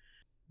funny.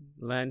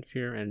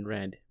 Lanfear and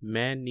Rand.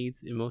 "Man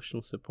needs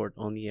emotional support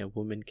only a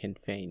woman can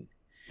feign."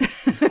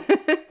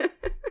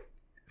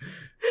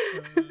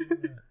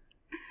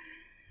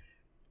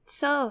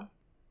 So,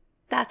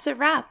 that's a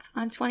wrap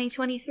on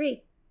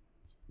 2023.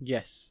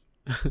 Yes.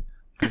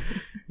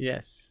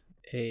 Yes.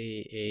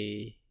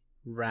 A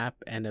wrap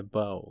and a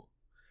bow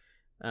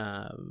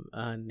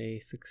on a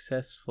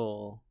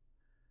successful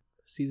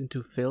season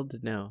 2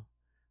 filled? No.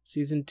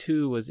 Season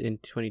 2 was in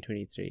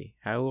 2023.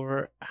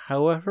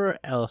 However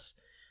else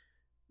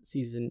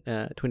season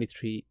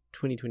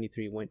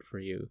 2023 went for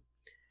you,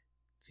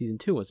 season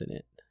 2 was in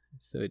it.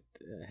 So it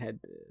had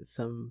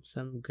some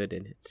good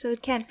in it. So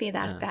it can't be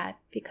that bad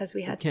because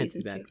we had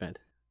season 2. That bad.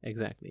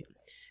 Exactly.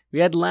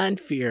 We had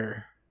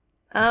Lanfear.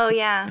 Oh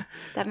yeah,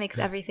 that makes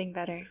everything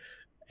better.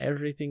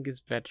 Everything is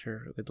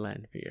better with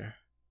Lanfear.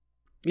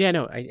 yeah,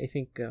 no, I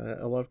think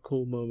a lot of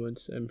cool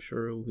moments. I'm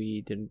sure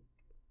we didn't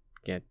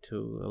get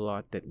to a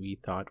lot that we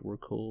thought were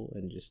cool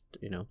and just,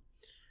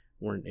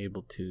 weren't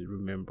able to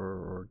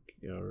remember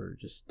or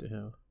just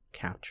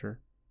capture.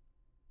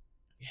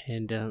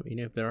 And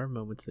if there are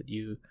moments that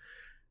you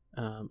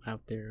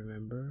out there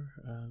remember,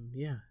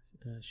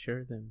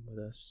 share them with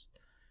us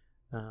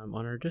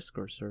on our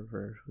Discord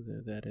server.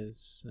 That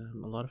is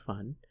a lot of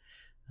fun.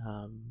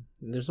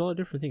 There's a lot of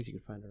different things you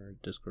can find on our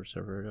Discord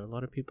server. A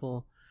lot of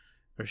people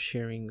are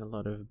sharing a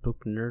lot of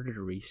book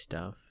nerdery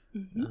stuff.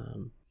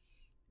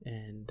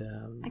 And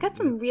I got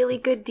some really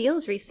good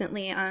deals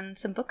recently on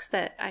some books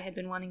that I had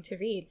been wanting to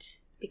read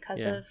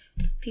because of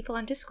people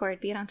on Discord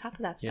being on top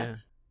of that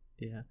stuff.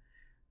 Yeah.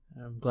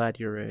 I'm glad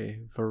you're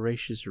a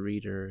voracious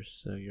reader,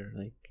 so you're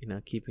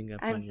keeping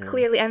up on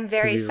your... I'm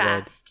very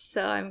fast,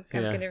 so I'm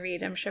going to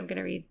read. I'm sure I'm going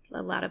to read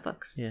a lot of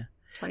books. Yeah.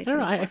 I don't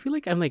know, I feel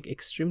like I'm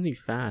extremely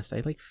fast.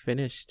 I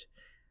finished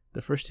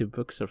the first 2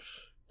 books of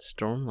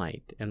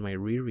Stormlight and my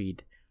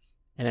reread,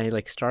 and I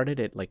started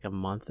it a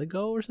month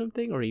ago or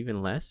something, or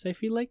even less, I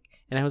feel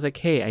like. And I was like,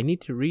 hey, I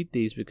need to read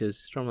these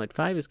because Stormlight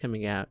 5 is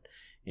coming out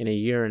in a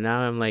year, and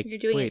now I'm like, you're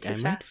doing wait, it too I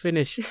fast. might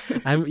finish.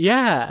 I'm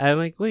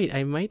like, wait,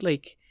 I might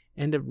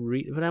end up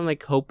reading, but I'm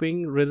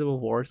hoping Rhythm of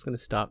War is going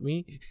to stop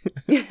me.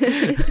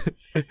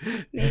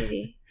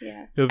 Maybe,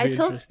 yeah. I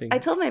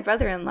told my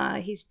brother-in-law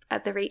he's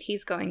at the rate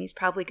he's going, he's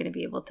probably going to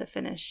be able to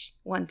finish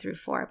 1 through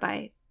 4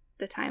 by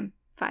the time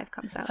 5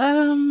 comes out.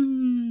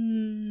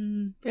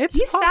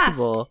 He's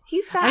possible. Fast.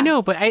 He's fast. I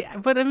know, but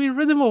I mean,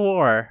 Rhythm of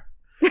War.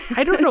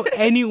 I don't know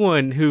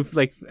anyone who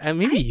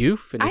maybe you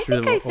finished. I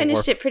think I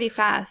finished it pretty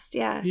fast.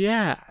 Yeah.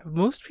 Yeah,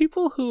 most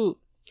people who.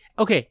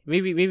 Okay,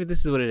 maybe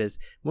this is what it is.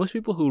 Most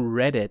people who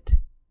read it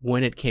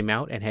when it came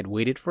out and had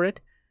waited for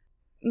it.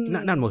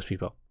 Not most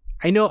people.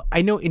 I know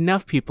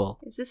enough people.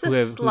 Is this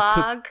a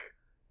slog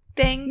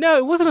thing? No,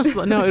 it wasn't a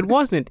slog. No, it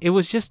wasn't. It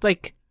was just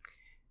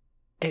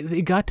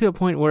it got to a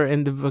point where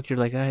in the book you're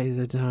like,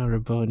 Isadora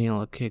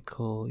Raboniel. Okay,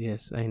 cool.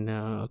 Yes, I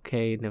know.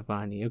 Okay,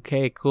 Navani.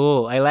 Okay,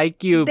 cool. I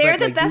like you. They're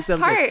the best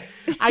part.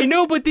 I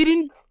know, but they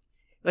didn't.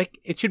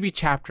 It should be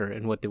chapter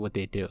in what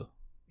they do.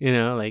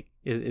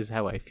 Is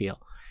how I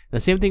feel. The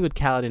same thing with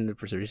Kaladin the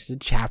Preserver. It's just a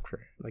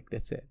chapter.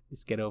 That's it.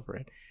 Just get over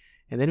it.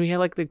 And then we had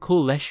the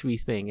cool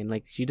Leshwi thing,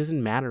 and she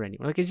doesn't matter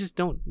anymore. I just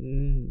don't.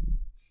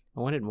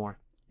 I wanted more.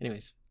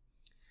 Anyways,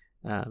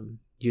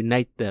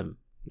 unite them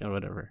or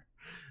whatever.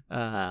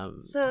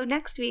 So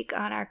next week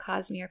on our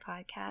Cosmere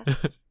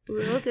podcast, we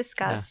will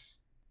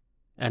discuss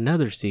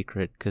another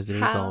secret, because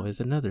there's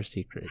always another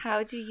secret.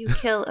 How do you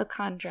kill a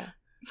Khandra?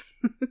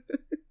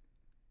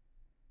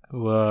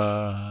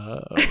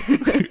 Whoa.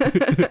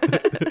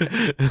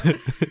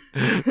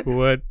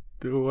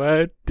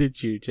 What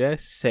did you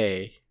just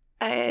say?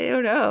 I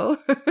don't know.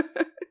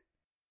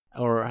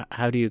 Or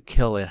how do you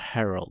kill a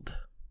herald?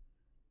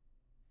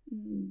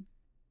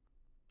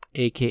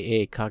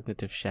 AKA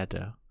cognitive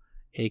shadow.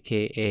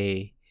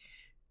 AKA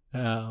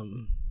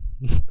I'm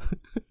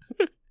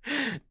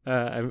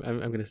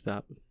gonna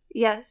stop.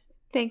 Yes,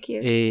 thank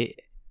you.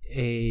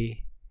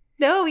 A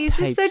No, you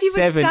just said you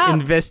would stop.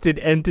 Invested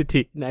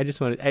entity. No, I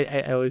just wanted.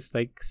 I always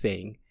like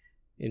saying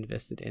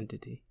invested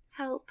entity.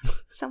 Help!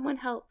 Someone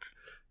help!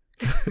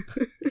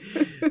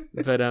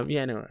 But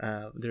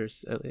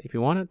there's if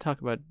you want to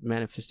talk about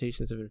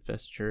manifestations of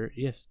investiture,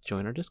 yes,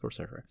 join our Discord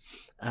server.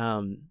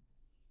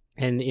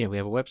 And we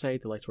have a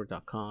website,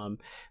 thelightswork.com,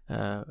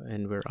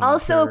 and we're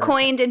also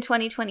coined in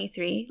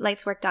 2023.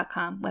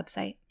 Lightswork.com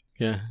website.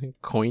 Yeah,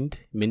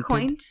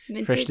 minted,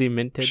 freshly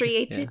minted,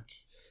 created,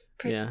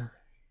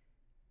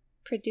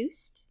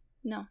 produced.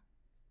 No.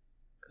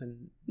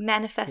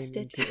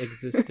 Manifested.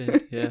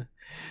 Existent. Yeah.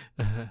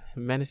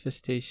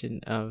 Manifestation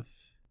of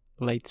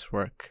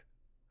Lightswork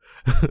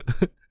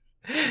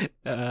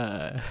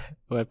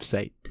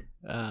website.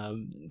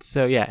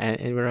 So yeah,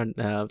 and we're on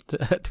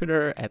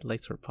Twitter at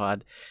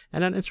LightsworkPod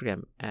and on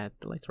Instagram at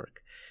the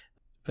Lightswork.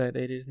 But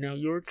it is now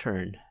your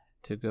turn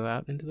to go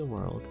out into the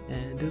world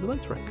and do the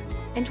Lightswork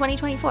in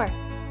 2024.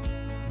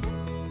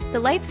 The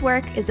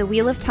Lightswork is a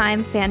Wheel of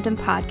Time fandom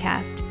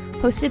podcast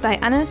hosted by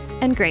Anas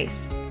and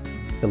Grace.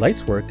 The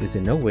Lightswork is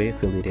in no way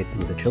affiliated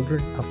with the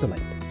Children of the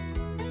Light.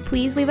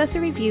 Please leave us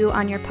a review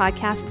on your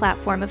podcast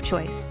platform of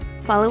choice.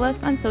 Follow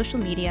us on social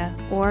media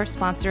or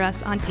sponsor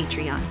us on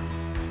Patreon.